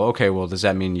to people, okay, well, does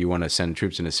that mean you want to send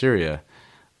troops into Syria?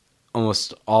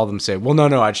 Almost all of them say, well,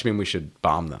 no, I just mean we should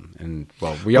bomb them. And,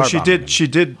 well, we are bombing them. She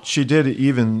did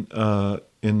even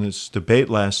in this debate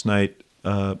last night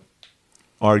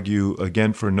argue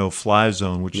again for no-fly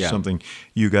zone, which is something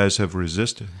you guys have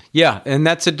resisted. Yeah, and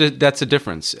that's a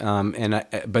difference.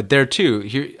 But there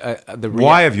too,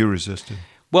 why have you resisted?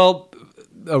 Well,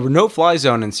 a no-fly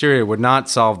zone in Syria would not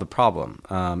solve the problem.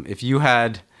 If you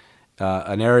had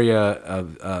an area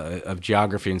of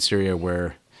geography in Syria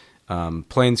where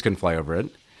planes can fly over it,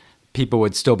 people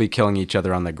would still be killing each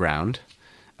other on the ground.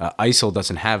 ISIL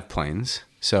doesn't have planes,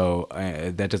 so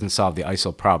that doesn't solve the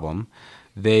ISIL problem.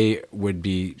 They would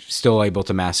be still able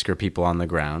to massacre people on the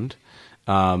ground.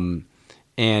 And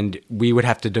we would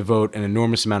have to devote an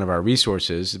enormous amount of our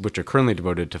resources, which are currently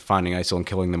devoted to finding ISIL and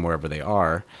killing them wherever they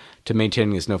are, to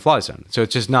maintaining this no-fly zone. So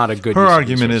it's just not a good use of Her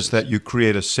argument is that you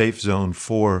create a safe zone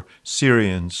for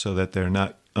Syrians so that they're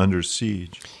not under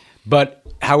siege. But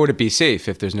how would it be safe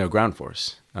if there's no ground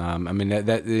force? I mean,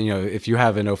 that if you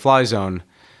have a no-fly zone,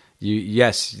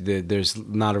 there's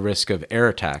not a risk of air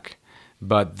attack.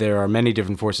 But there are many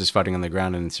different forces fighting on the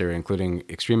ground in Syria, including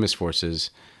extremist forces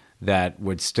that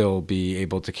would still be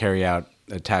able to carry out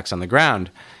attacks on the ground.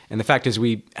 And the fact is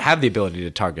we have the ability to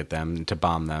target them and to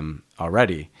bomb them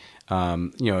already. A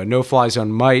no-fly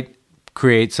zone might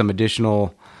create some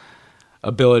additional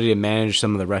ability to manage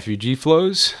some of the refugee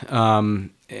flows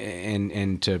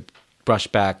and to brush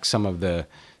back some of the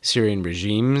Syrian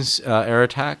regime's air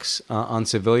attacks on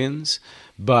civilians.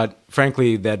 But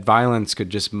frankly, that violence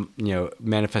could just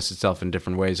manifest itself in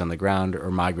different ways on the ground or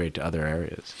migrate to other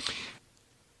areas.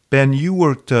 Ben, you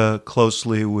worked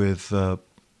closely with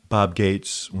Bob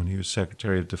Gates when he was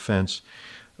Secretary of Defense.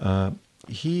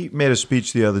 He made a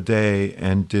speech the other day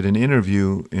and did an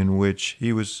interview in which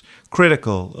he was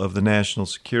critical of the national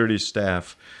security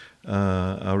staff.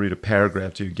 I'll read a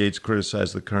paragraph to you. Gates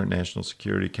criticized the current National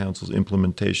Security Council's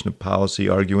implementation of policy,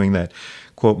 arguing that,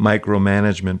 quote,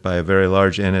 micromanagement by a very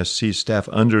large NSC staff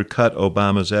undercut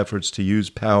Obama's efforts to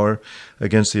use power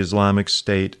against the Islamic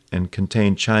State and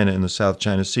contain China in the South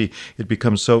China Sea. It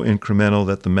becomes so incremental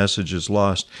that the message is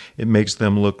lost. It makes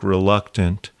them look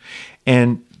reluctant.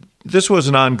 And this was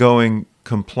an ongoing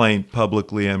complaint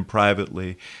publicly and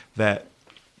privately that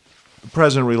the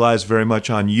president relies very much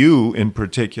on you in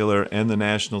particular and the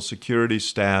national security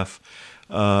staff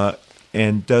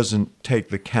and doesn't take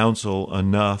the counsel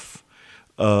enough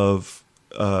of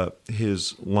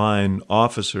his line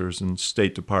officers in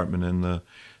State Department and the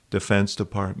Defense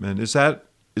Department. Is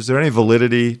there any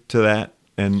validity to that?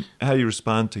 And how do you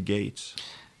respond to Gates?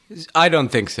 I don't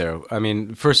think so. I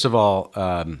mean, first of all,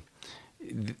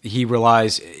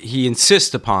 he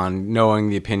insists upon knowing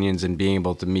the opinions and being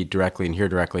able to meet directly and hear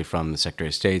directly from the Secretary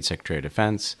of State, Secretary of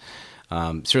Defense.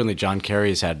 Certainly John Kerry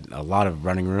has had a lot of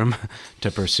running room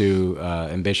to pursue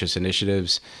ambitious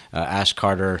initiatives. Ash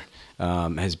Carter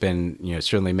has been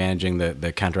certainly managing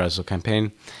the counter-ISIL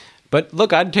campaign. But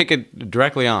look, I'd take it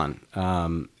directly on.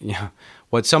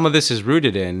 What some of this is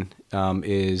rooted in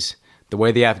is the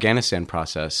way the Afghanistan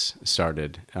process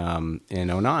started in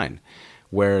 2009.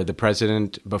 Where the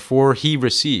president, before he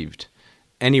received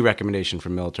any recommendation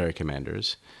from military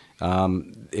commanders,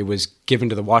 it was given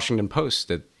to the Washington Post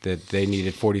that they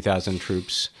needed 40,000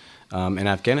 troops in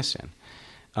Afghanistan.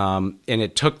 And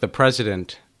it took the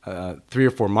president 3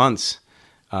 or 4 months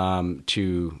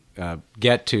to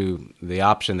get to the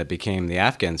option that became the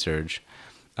Afghan surge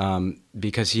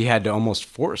because he had to almost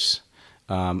force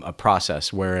a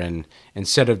process wherein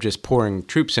instead of just pouring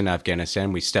troops in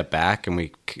Afghanistan, we stepped back and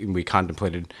we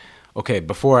contemplated, okay,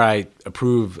 before I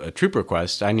approve a troop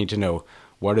request, I need to know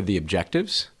what are the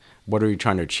objectives, what are we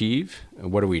trying to achieve,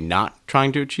 what are we not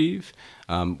trying to achieve,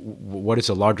 what is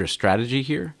a larger strategy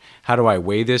here, how do I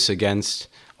weigh this against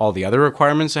all the other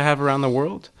requirements I have around the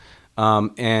world,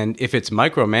 and if it's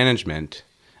micromanagement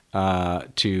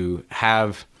to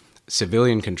have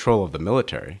civilian control of the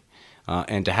military,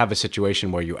 and to have a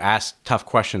situation where you ask tough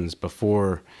questions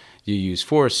before you use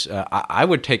force, I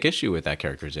would take issue with that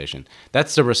characterization.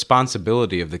 That's the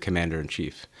responsibility of the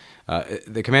commander-in-chief.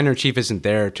 The commander-in-chief isn't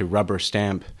there to rubber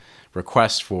stamp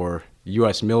requests for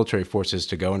U.S. military forces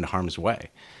to go into harm's way.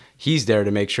 He's there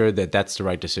to make sure that that's the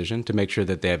right decision, to make sure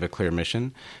that they have a clear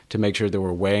mission, to make sure that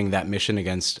we're weighing that mission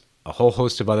against a whole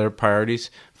host of other priorities,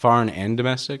 foreign and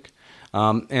domestic.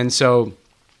 I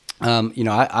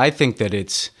think that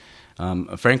it's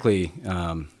frankly,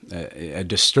 a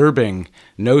disturbing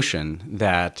notion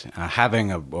that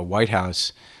having a White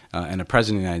House and a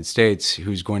president of the United States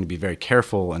who's going to be very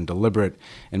careful and deliberate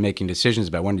in making decisions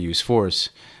about when to use force,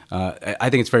 I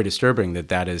think it's very disturbing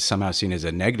that is somehow seen as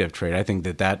a negative trait. I think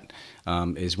that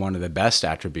is one of the best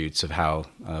attributes of how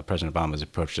President Obama has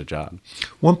approached the job.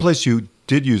 One place you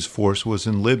did use force was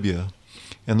in Libya,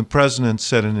 and the president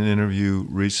said in an interview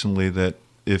recently that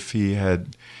if he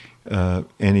had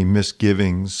any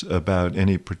misgivings about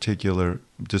any particular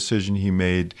decision he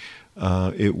made,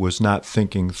 it was not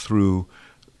thinking through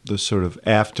the sort of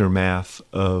aftermath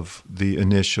of the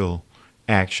initial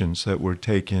actions that were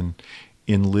taken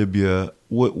in Libya.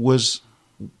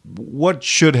 What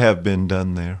should have been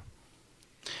done there?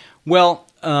 Well,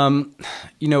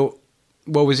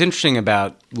 what was interesting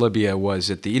about Libya was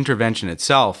that the intervention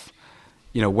itself,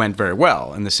 went very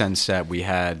well in the sense that we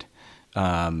had,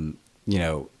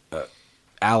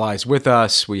 allies with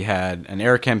us. We had an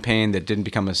air campaign that didn't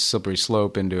become a slippery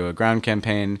slope into a ground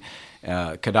campaign.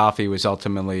 Gaddafi was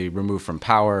ultimately removed from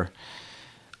power.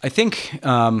 I think...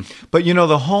 But,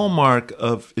 the hallmark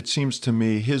of, it seems to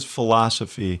me, his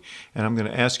philosophy, and I'm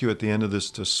going to ask you at the end of this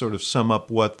to sort of sum up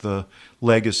what the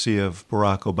legacy of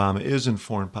Barack Obama is in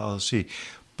foreign policy,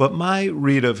 but my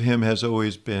read of him has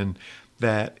always been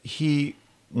that he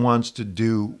wants to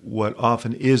do what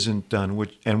often isn't done,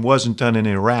 and wasn't done in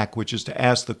Iraq, which is to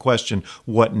ask the question,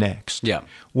 what next? Yeah.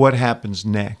 What happens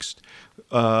next?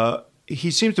 He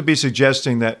seems to be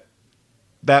suggesting that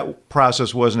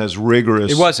process wasn't as rigorous.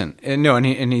 It wasn't.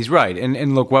 And he's right.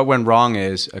 And look, what went wrong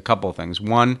is a couple of things.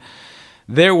 One,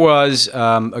 there was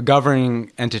a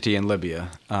governing entity in Libya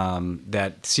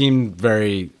that seemed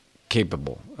very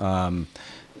capable.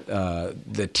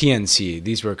 The TNC,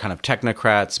 these were kind of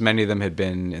technocrats. Many of them had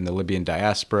been in the Libyan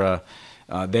diaspora.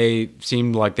 They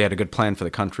seemed like they had a good plan for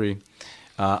the country.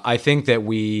 I think that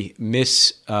we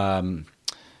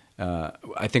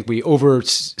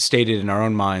overstated in our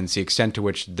own minds the extent to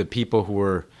which the people who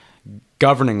were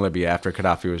governing Libya after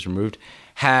Gaddafi was removed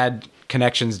had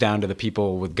connections down to the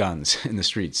people with guns in the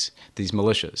streets, these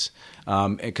militias.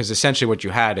 Because essentially what you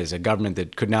had is a government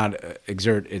that could not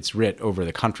exert its writ over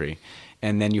the country.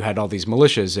 And then you had all these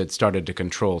militias that started to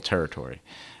control territory.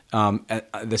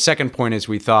 The second point is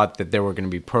we thought that there were going to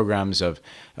be programs of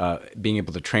being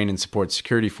able to train and support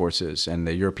security forces, and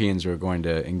the Europeans were going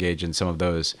to engage in some of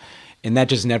those. And that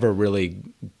just never really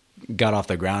got off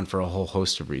the ground for a whole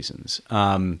host of reasons.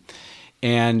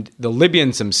 And the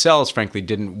Libyans themselves, frankly,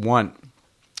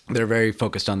 they're very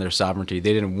focused on their sovereignty.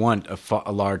 They didn't want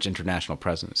a large international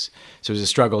presence. So it was a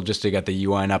struggle just to get the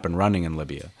UN up and running in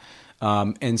Libya.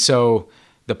 And so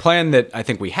the plan that I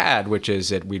think we had, which is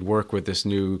that we'd work with this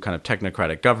new kind of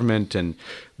technocratic government, and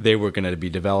they were going to be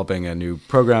developing a new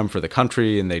program for the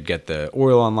country, and they'd get the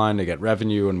oil online to get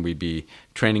revenue, and we'd be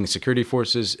training security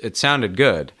forces. It sounded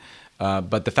good.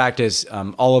 But the fact is,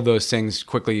 all of those things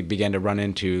quickly began to run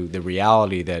into the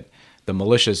reality that the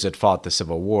militias that fought the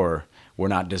civil war were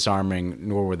not disarming,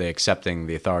 nor were they accepting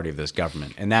the authority of this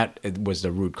government. And that was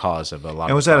the root cause of a lot of problems.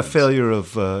 And was that a failure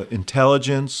of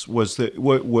intelligence? Was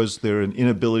there an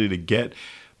inability to get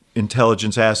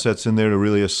intelligence assets in there to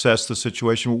really assess the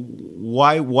situation?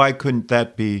 Why couldn't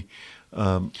that be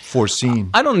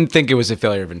foreseen? I don't think it was a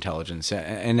failure of intelligence.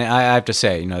 And I have to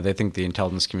say, they think the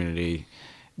intelligence community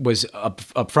was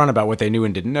upfront about what they knew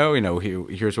and didn't know.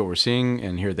 Here's what we're seeing,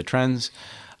 and here are the trends.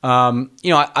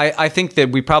 I think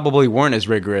that we probably weren't as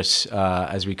rigorous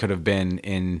as we could have been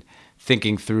in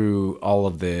thinking through all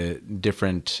of the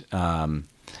different,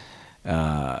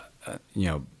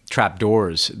 trap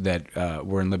doors that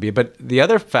were in Libya. But the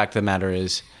other fact of the matter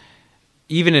is,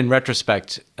 even in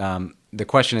retrospect, the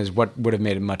question is what would have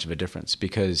made much of a difference?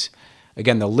 Because,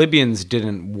 again, the Libyans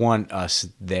didn't want us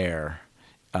there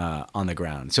on the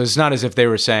ground. So it's not as if they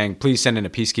were saying, please send in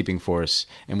a peacekeeping force,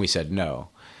 and we said no.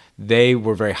 They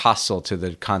were very hostile to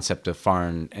the concept of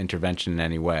foreign intervention in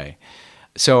any way.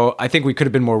 So I think we could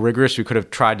have been more rigorous. We could have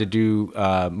tried to do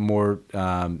more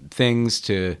things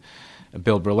to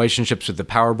build relationships with the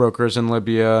power brokers in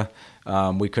Libya.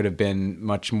 We could have been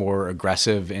much more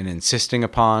aggressive in insisting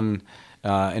upon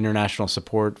international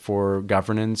support for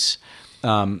governance.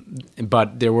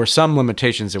 But there were some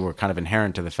limitations that were kind of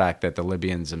inherent to the fact that the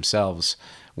Libyans themselves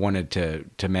wanted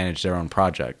to manage their own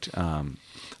project.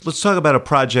 Let's talk about a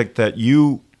project that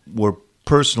you were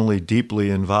personally deeply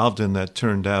involved in that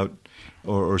turned out,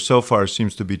 or so far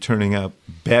seems to be turning out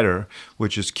better,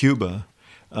 which is Cuba.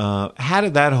 How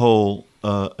did that whole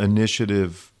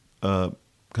initiative come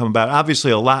about?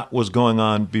 Obviously, a lot was going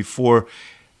on before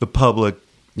the public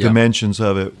dimensions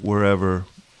of it were ever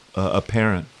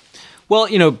apparent. Well,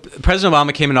 President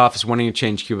Obama came into office wanting to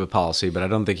change Cuba policy, but I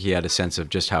don't think he had a sense of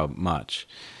just how much.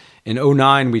 in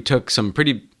 2009, we took some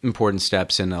pretty important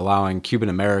steps in allowing Cuban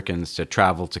Americans to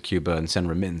travel to Cuba and send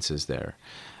remittances there.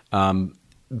 And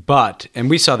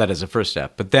we saw that as a first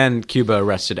step. But then Cuba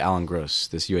arrested Alan Gross,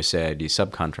 this USAID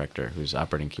subcontractor who's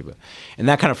operating Cuba. And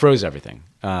that kind of froze everything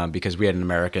because we had an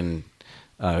American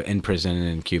in prison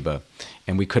in Cuba,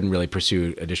 and we couldn't really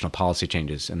pursue additional policy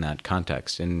changes in that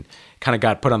context, and kind of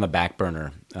got put on the back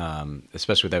burner,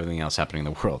 especially with everything else happening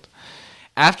in the world.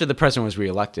 After the president was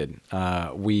reelected,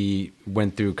 we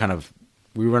went through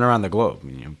we went around the globe.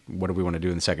 What do we want to do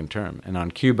in the second term? And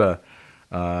on Cuba,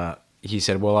 he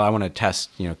said, well, I want to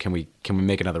test, can we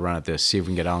make another run at this, see if we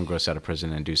can get Alan Gross out of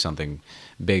prison and do something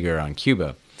bigger on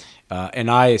Cuba.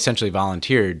 And I essentially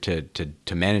volunteered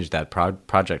to manage that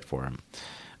project for him.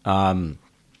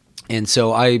 And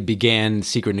so I began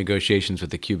secret negotiations with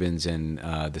the Cubans in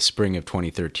the spring of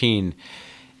 2013.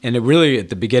 And it really, at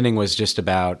the beginning, was just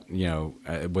about,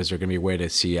 was there going to be a way to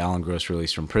see Alan Gross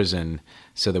released from prison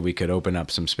so that we could open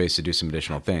up some space to do some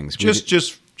additional things?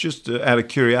 Just out of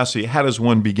curiosity, how does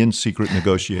one begin secret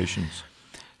negotiations?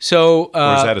 So,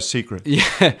 or is that a secret?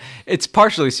 Yeah, it's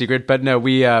partially secret, but no,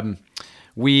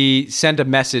 we sent a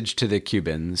message to the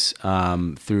Cubans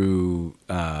through,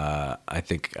 I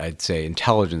think I'd say,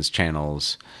 intelligence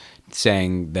channels,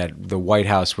 saying that the White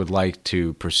House would like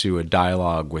to pursue a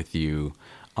dialogue with you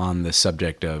on the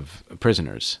subject of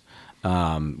prisoners,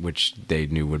 which they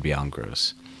knew would be Alan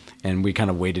Gross. And we kind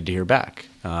of waited to hear back.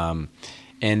 And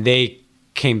they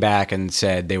came back and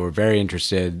said they were very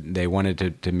interested. They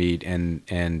wanted to meet, and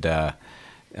the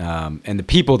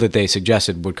people that they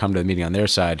suggested would come to the meeting on their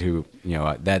side, who,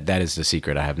 that is the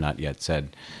secret. I have not yet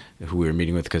said who we were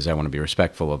meeting with because I want to be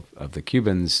respectful of the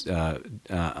Cubans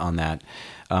on that.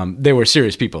 They were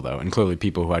serious people, though, and clearly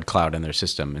people who had clout in their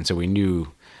system. And so we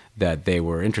knew that they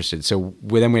were interested. So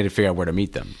then we had to figure out where to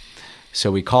meet them.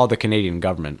 So we called the Canadian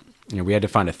government. We had to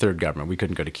find a third government. We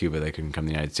couldn't go to Cuba. They couldn't come to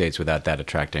the United States without that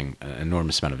attracting an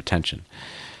enormous amount of attention.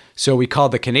 So we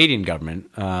called the Canadian government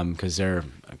because they're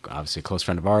obviously a close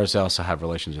friend of ours. They also have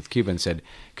relations with Cuba, and said,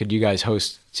 could you guys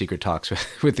host secret talks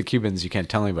with the Cubans? You can't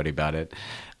tell anybody about it.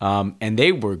 And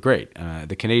they were great.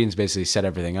 The Canadians basically set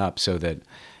everything up so that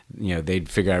they'd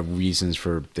figure out reasons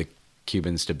for the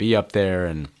Cubans to be up there.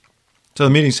 And so the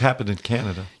meetings happened in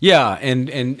Canada. Yeah,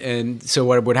 and so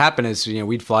what would happen is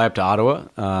we'd fly up to Ottawa,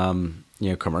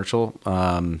 commercial,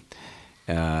 and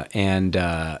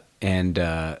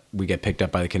we get picked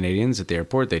up by the Canadians at the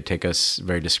airport. They'd take us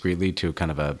very discreetly to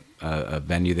kind of a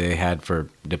venue they had for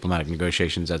diplomatic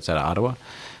negotiations outside of Ottawa.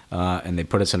 And they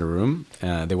put us in a room.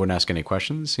 They wouldn't ask any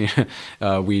questions.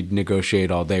 We'd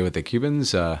negotiate all day with the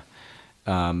Cubans.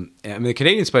 The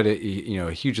Canadians played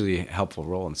a hugely helpful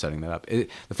role in setting that up. The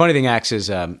funny thing, Axe, is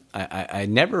I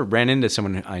never ran into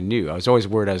someone I knew. I was always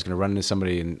worried I was going to run into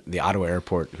somebody in the Ottawa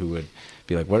airport who would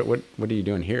be like, "What are you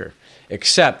doing here?"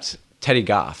 Except Teddy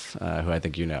Goff, who I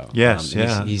think you know. Yes,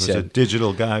 he said, a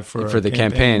digital guy for the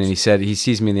campaign, and he said he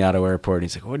sees me in the Ottawa airport, and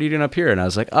he's like, "What are you doing up here?" And I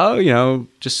was like, "Oh,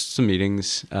 just some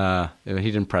meetings." He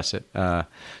didn't press it,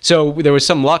 so there was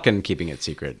some luck in keeping it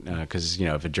secret because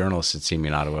if a journalist had seen me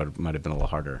in Ottawa, it might have been a little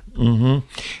harder. Mm-hmm.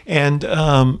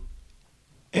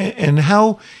 And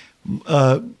how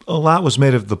a lot was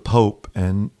made of the Pope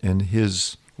and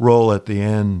his role at the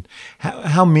end.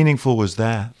 How meaningful was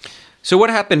that? So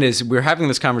what happened is we were having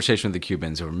this conversation with the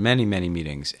Cubans over many, many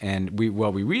meetings, and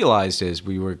what we realized is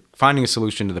we were finding a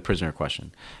solution to the prisoner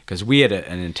question because we had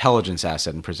an intelligence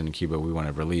asset in prison in Cuba we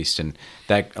wanted released, and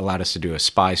that allowed us to do a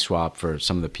spy swap for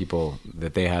some of the people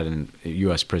that they had in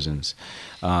U.S. prisons,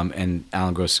 and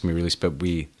Alan Gross can be released. But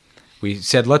we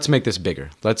said, let's make this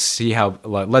bigger. Let's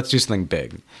do something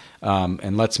big.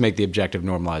 And let's make the objective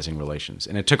normalizing relations.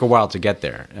 And it took a while to get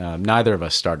there. Neither of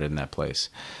us started in that place.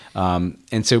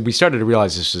 And so we started to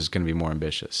realize this was going to be more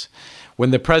ambitious. When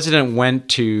the president went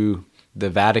to the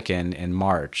Vatican in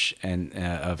March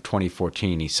of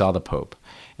 2014, he saw the Pope,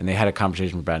 and they had a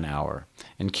conversation for about an hour.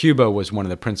 And Cuba was one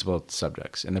of the principal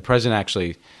subjects. And the president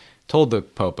actually told the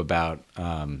Pope about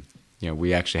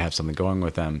we actually have something going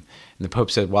with them. And the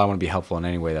Pope said, well, I want to be helpful in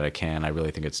any way that I can. I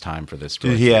really think it's time for this.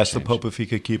 Did he ask the Pope if he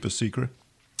could keep a secret?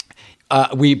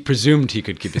 We presumed he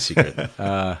could keep a secret.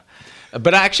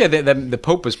 But actually, the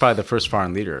Pope was probably the first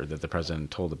foreign leader that the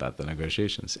president told about the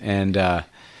negotiations. And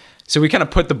so we kind of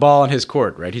put the ball in his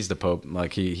court, right? He's the Pope.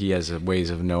 Like he has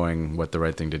ways of knowing what the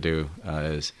right thing to do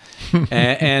is.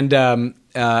 and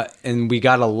we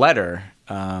got a letter,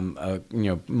 a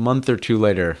month or two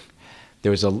later. There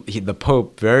was the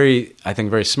Pope, very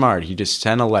smart. He just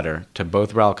sent a letter to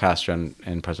both Raul Castro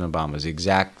and President Obama. It was the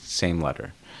exact same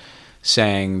letter,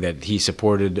 saying that he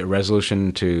supported a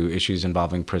resolution to issues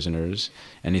involving prisoners,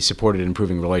 and he supported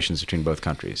improving relations between both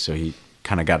countries. So he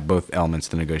kind of got both elements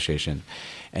of the negotiation.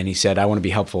 And he said, I want to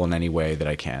be helpful in any way that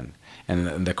I can.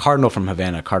 And the cardinal from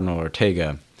Havana, Cardinal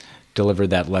Ortega, delivered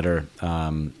that letter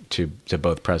to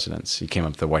both presidents. He came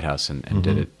up to the White House and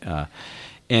did it.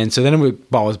 And so then the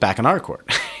ball was back in our court.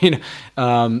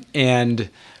 And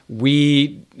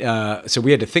we had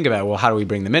to think about, well, how do we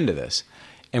bring them into this?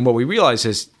 And what we realized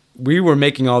is we were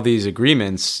making all these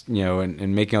agreements,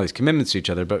 and making all these commitments to each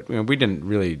other, but we didn't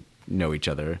really know each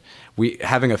other.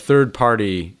 Having a third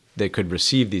party that could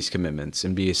receive these commitments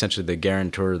and be essentially the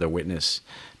guarantor, the witness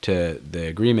to the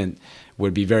agreement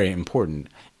would be very important.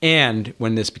 And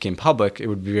when this became public, it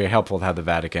would be very helpful to have the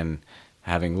Vatican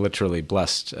having literally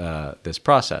blessed this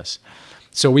process.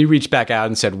 So we reached back out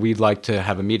and said, we'd like to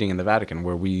have a meeting in the Vatican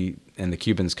where we and the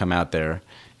Cubans come out there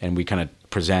and we kind of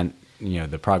present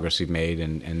the progress we've made,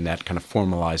 and that kind of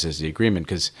formalizes the agreement,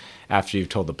 because after you've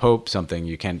told the Pope something,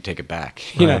 you can't take it back.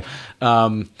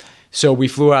 So we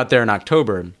flew out there in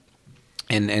October,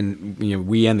 and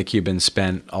we and the Cubans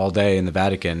spent all day in the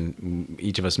Vatican.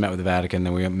 Each of us met with the Vatican,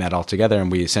 then we met all together,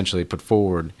 and we essentially put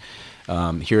forward,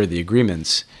 here are the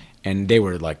agreements, and they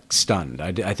were like stunned.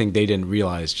 I think they didn't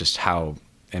realize just how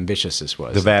ambitious this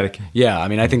was. The Vatican. Yeah, I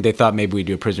mean, I think they thought maybe we'd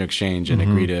do a prisoner exchange and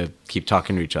agree to keep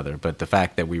talking to each other. But the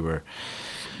fact that we were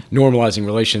normalizing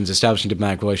relations, establishing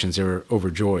diplomatic relations, they were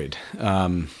overjoyed.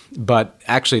 But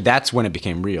actually, that's when it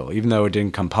became real. Even though it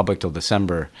didn't come public till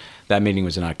December, that meeting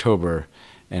was in October.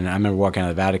 And I remember walking out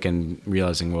of the Vatican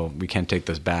realizing, well, we can't take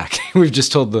this back. we've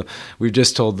just told the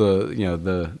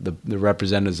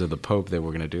representatives of the Pope that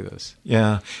we're going to do this.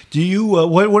 Yeah. Do you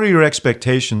what are your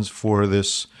expectations for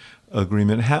this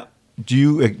agreement? How do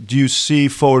you see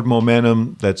forward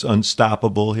momentum that's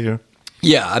unstoppable here?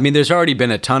 Yeah, I mean, there's already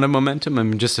been a ton of momentum. I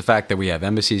mean, just the fact that we have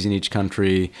embassies in each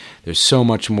country, there's so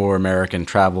much more American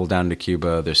travel down to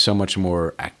Cuba, there's so much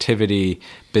more activity,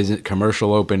 business,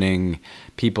 commercial opening,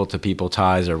 people-to-people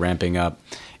ties are ramping up.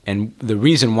 And the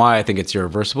reason why I think it's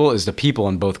irreversible is the people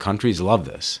in both countries love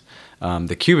this.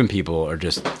 The Cuban people are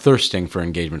just thirsting for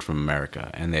engagement from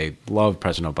America, and they love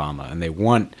President Obama, and they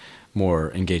want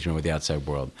more engagement with the outside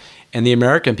world. And the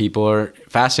American people are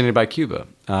fascinated by Cuba.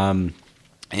 They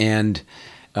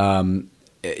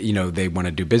want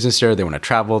to do business there. They want to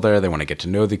travel there. They want to get to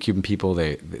know the Cuban people.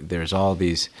 There's all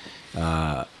these,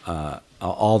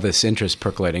 all this interest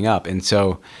percolating up. And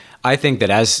so I think that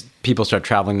as people start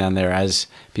traveling down there, as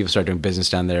people start doing business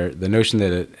down there, the notion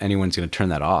that anyone's going to turn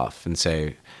that off and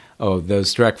say, oh,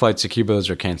 those direct flights to Cuba, those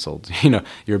are canceled.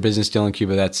 Your business deal in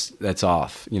Cuba, that's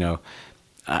off.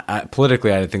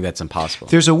 Politically, I think that's impossible.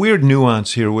 There's a weird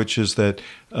nuance here, which is that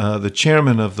the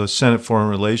chairman of the Senate Foreign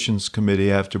Relations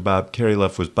Committee after Bob Kerry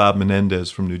left was Bob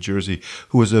Menendez from New Jersey,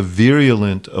 who was a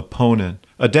virulent opponent,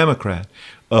 a Democrat,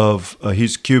 of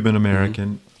he's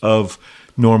Cuban-American, of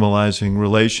normalizing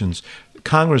relations.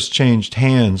 Congress changed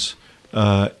hands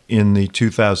in the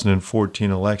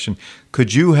 2014 election.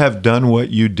 Could you have done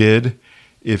what you did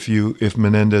if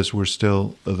Menendez were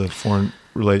still the foreign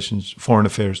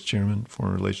affairs chairman?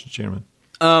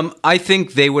 I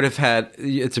think they would have had.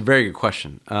 It's a very good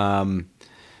question. I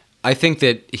think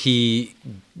that he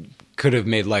could have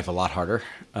made life a lot harder,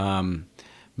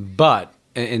 but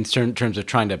in certain terms of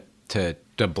trying to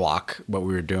block what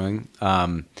we were doing.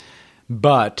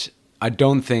 But I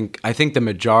don't think. I think the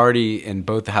majority in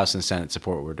both the House and Senate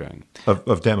support what we're doing.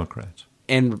 Of Democrats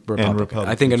and Republicans.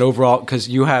 I think an overall, because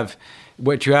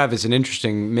what you have is an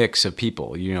interesting mix of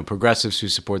people. Progressives who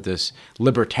support this,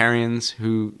 libertarians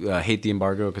who hate the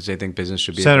embargo because they think business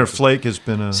should be. Senator Flake has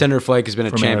been a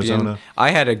champion. Arizona,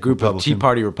 I had a group of Tea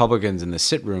Party Republicans in the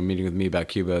sit room meeting with me about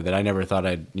Cuba that I never thought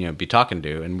I'd be talking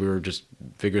to, and we were just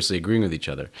vigorously agreeing with each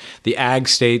other. The ag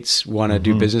states want to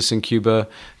do business in Cuba.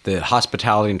 The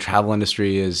hospitality and travel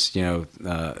industry is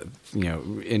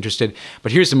interested.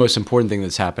 But here's the most important thing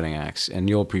that's happening, Axe, and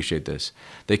you'll appreciate this.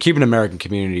 The Cuban-American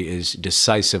community is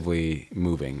decisively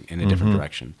moving in a different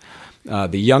direction.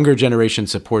 The younger generation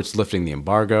supports lifting the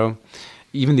embargo.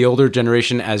 Even the older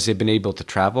generation, as they've been able to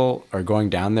travel, are going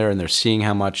down there and they're seeing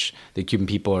how much the Cuban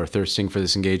people are thirsting for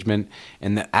this engagement,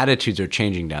 and the attitudes are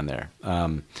changing down there.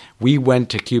 We went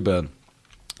to Cuba.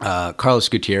 Carlos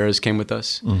Gutierrez came with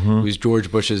us, who was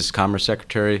George Bush's Commerce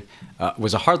Secretary,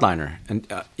 was a hardliner, and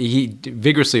he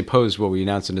vigorously opposed what we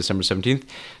announced on December 17th.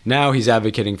 Now he's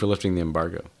advocating for lifting the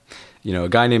embargo. A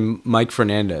guy named Mike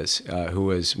Fernandez, who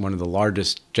was one of the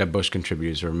largest Jeb Bush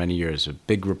contributors over many years, a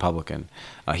big Republican,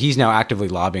 he's now actively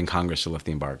lobbying Congress to lift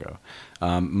the embargo.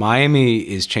 Miami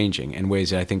is changing in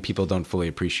ways that I think people don't fully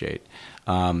appreciate.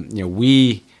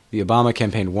 We the Obama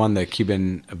campaign won the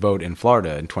Cuban vote in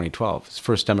Florida in 2012. It's the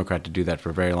first Democrat to do that for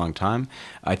a very long time.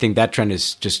 I think that trend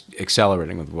is just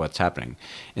accelerating with what's happening.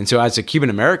 And so as the Cuban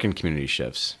American community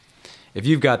shifts, if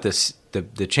you've got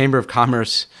the Chamber of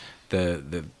Commerce,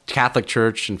 the Catholic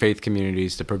Church and faith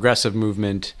communities, the progressive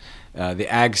movement, the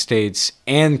ag states,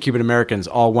 and Cuban Americans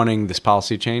all wanting this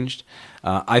policy changed,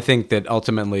 I think that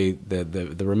ultimately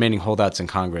the remaining holdouts in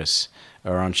Congress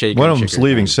are on shaky. One of them's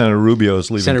leaving. Senator Rubio is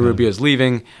leaving. Senator Rubio is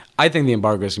leaving. I think the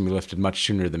embargo is going to be lifted much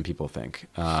sooner than people think.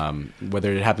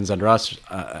 Whether it happens under us,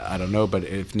 I don't know. But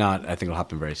if not, I think it'll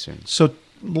happen very soon. So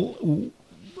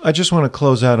I just want to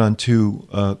close out on two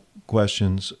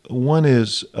questions. One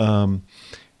is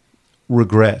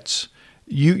regrets.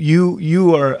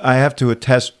 You are, I have to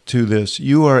attest to this,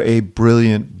 you are a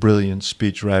brilliant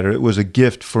speechwriter. It was a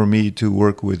gift for me to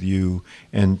work with you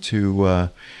and to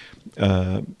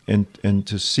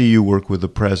see you work with the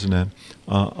president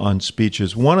on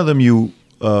speeches. One of them you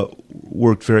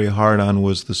worked very hard on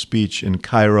was the speech in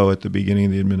Cairo at the beginning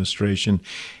of the administration,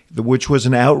 which was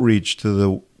an outreach to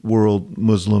the world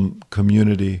Muslim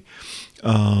community.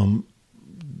 That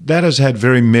has had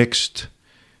very mixed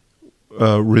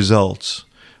results.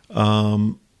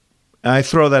 I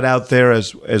throw that out there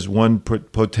as one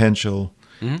potential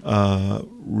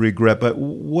regret. But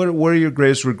what are your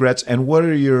greatest regrets, and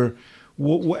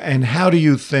and how do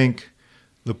you think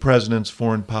the president's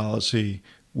foreign policy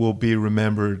will be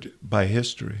remembered by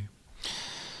history?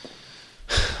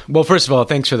 Well, first of all,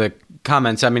 thanks for the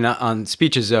comments. I mean, on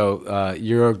speeches, though,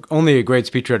 you're only a great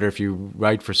speechwriter if you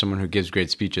write for someone who gives great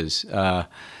speeches.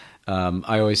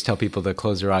 I always tell people to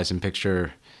close their eyes and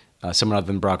picture someone other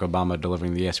than Barack Obama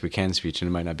delivering the "Yes, we can" speech, and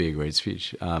it might not be a great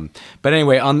speech. But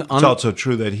anyway, it's also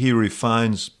true that he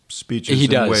refines speeches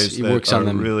in ways that are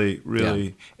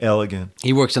really elegant.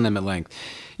 He works on them at length.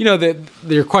 You know,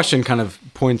 your question kind of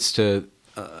points to,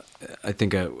 I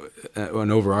think,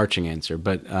 an overarching answer.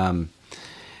 But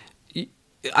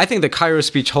I think the Cairo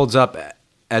speech holds up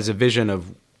as a vision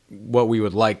of what we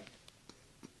would like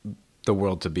the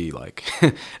world to be like.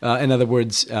 In other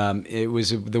words, it was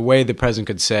the way the president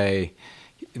could say,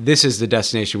 "This is the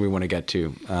destination we want to get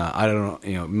to." I don't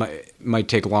know, might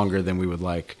take longer than we would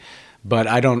like, but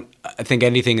I think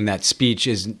anything in that speech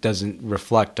doesn't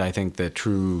reflect, I think, the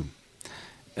true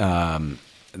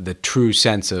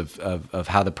sense of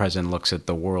how the president looks at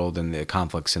the world and the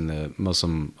conflicts in the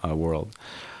Muslim world.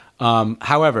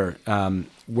 However,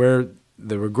 where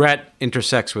the regret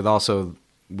intersects with also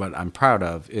what I'm proud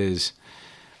of is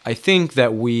I think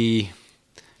that we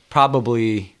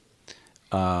probably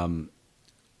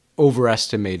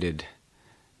overestimated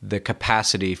the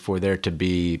capacity for there to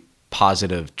be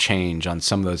positive change on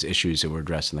some of those issues that were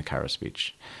addressed in the Cairo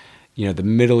speech. You know, the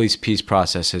Middle East peace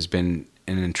process has been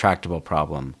an intractable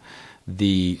problem.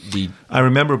 I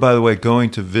remember, by the way, going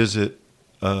to visit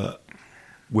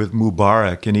with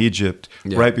Mubarak in Egypt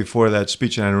right before that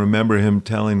speech, and I remember him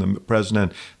telling the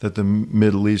president that the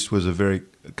Middle East was a very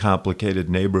complicated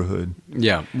neighborhood.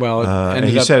 Yeah, well, and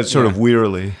he said it sort of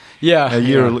wearily. Yeah, a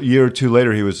year or two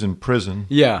later, he was in prison.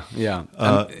 Yeah.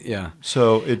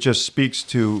 So it just speaks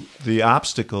to the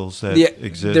obstacles that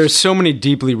exist. There's so many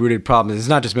deeply rooted problems. It's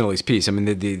not just Middle East peace. I mean,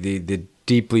 the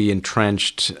deeply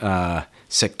entrenched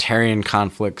sectarian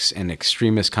conflicts and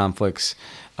extremist conflicts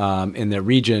in the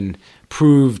region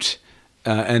proved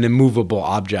an immovable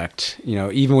object. You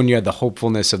know, even when you had the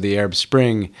hopefulness of the Arab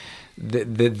Spring,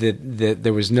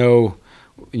 there was no,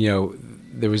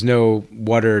 there was no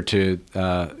water to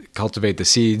cultivate the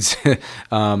seeds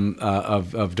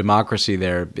of democracy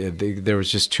there. There was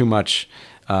just too much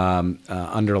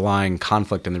underlying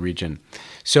conflict in the region.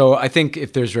 So I think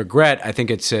if there's regret, I think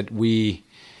it's that we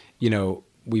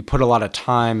put a lot of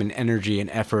time and energy and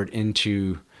effort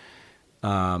into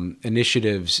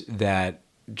initiatives that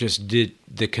just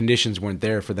the conditions weren't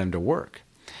there for them to work.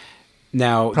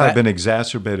 Now, probably been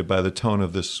exacerbated by the tone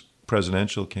of this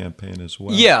presidential campaign as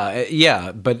well.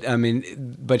 Yeah. But I mean,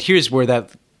 here's where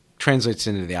that translates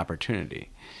into the opportunity.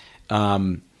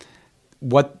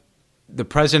 What the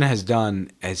president has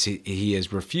done is he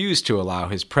has refused to allow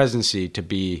his presidency to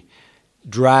be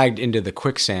dragged into the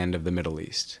quicksand of the Middle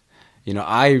East.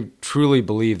 I truly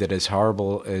believe that as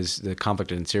horrible as the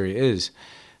conflict in Syria is,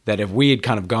 that if we had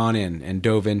kind of gone in and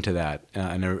dove into that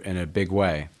in a big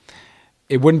way,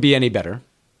 it wouldn't be any better,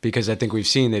 because I think we've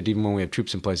seen that even when we have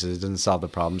troops in places, it doesn't solve the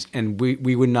problems, and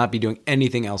we would not be doing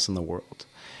anything else in the world.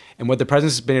 And what the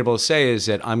president's been able to say is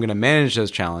that I'm going to manage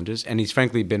those challenges, and he's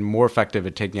frankly been more effective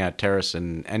at taking out terrorists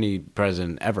than any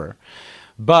president ever.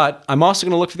 But I'm also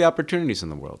going to look for the opportunities in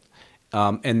the world.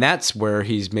 And that's where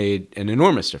he's made an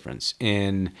enormous difference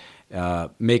in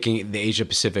making the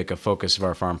Asia-Pacific a focus of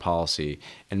our foreign policy,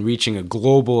 and reaching a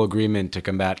global agreement to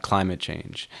combat climate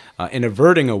change, in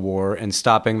averting a war and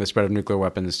stopping the spread of nuclear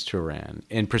weapons to Iran,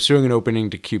 in pursuing an opening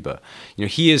to Cuba.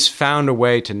 He has found a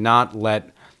way to not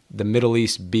let the Middle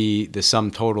East be the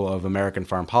sum total of American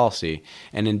foreign policy.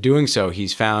 And in doing so,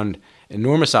 he's found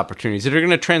enormous opportunities that are going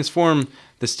to transform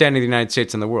the standing of the United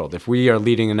States in the world. If we are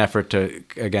leading an effort to,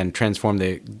 again, transform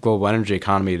the global energy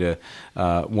economy to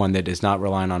one that is not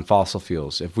reliant on fossil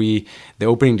fuels, the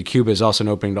opening to Cuba is also an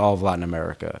opening to all of Latin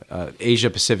America. Asia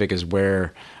Pacific is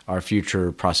where our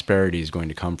future prosperity is going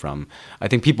to come from. I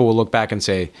think people will look back and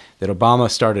say that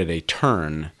Obama started a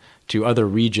turn to other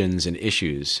regions and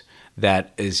issues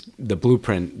that is the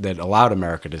blueprint that allowed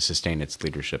America to sustain its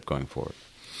leadership going forward.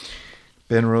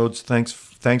 Ben Rhodes,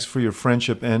 thanks for your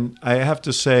friendship. And I have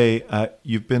to say,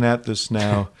 you've been at this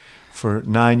now for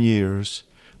 9 years,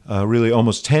 really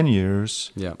almost 10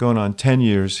 years, going on 10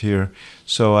 years here.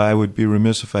 So I would be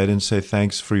remiss if I didn't say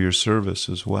thanks for your service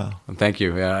as well. Well, thank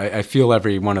you. Yeah, I feel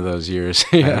every one of those years.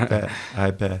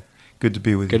 I bet. Good to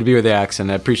be with you. Good to be with the Axe, and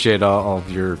I appreciate all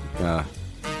of your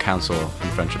counsel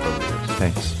and friendship over the years.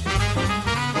 Thanks.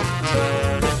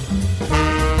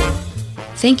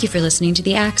 Thank you for listening to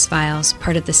The Axe Files,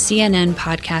 part of the CNN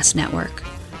Podcast Network.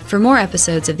 For more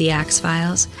episodes of The Axe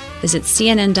Files, visit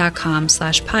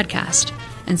cnn.com/podcast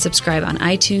and subscribe on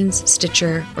iTunes,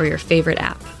 Stitcher, or your favorite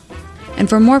app. And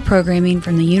for more programming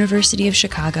from the University of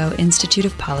Chicago Institute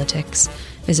of Politics,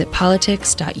 visit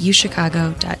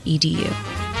politics.uchicago.edu.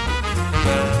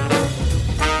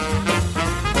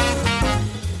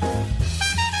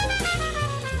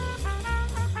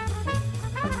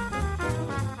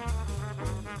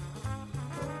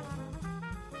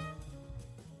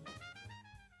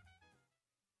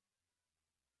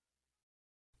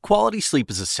 Quality sleep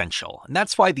is essential, and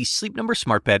that's why the Sleep Number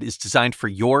Smart Bed is designed for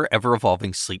your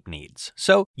ever-evolving sleep needs.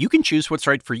 So you can choose what's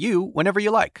right for you whenever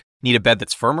you like. Need a bed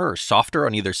that's firmer or softer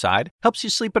on either side? Helps you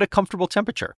sleep at a comfortable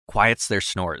temperature. Quiets their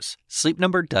snores. Sleep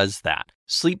Number does that.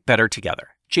 Sleep better together.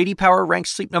 J.D. Power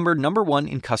ranks Sleep Number #1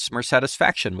 in customer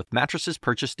satisfaction with mattresses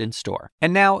purchased in-store.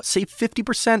 And now, save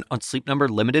 50% on Sleep Number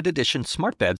limited edition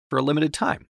smart beds for a limited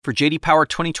time. For J.D. Power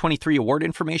 2023 award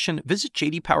information, visit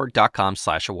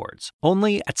jdpower.com/awards.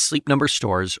 Only at Sleep Number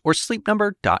stores or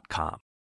sleepnumber.com.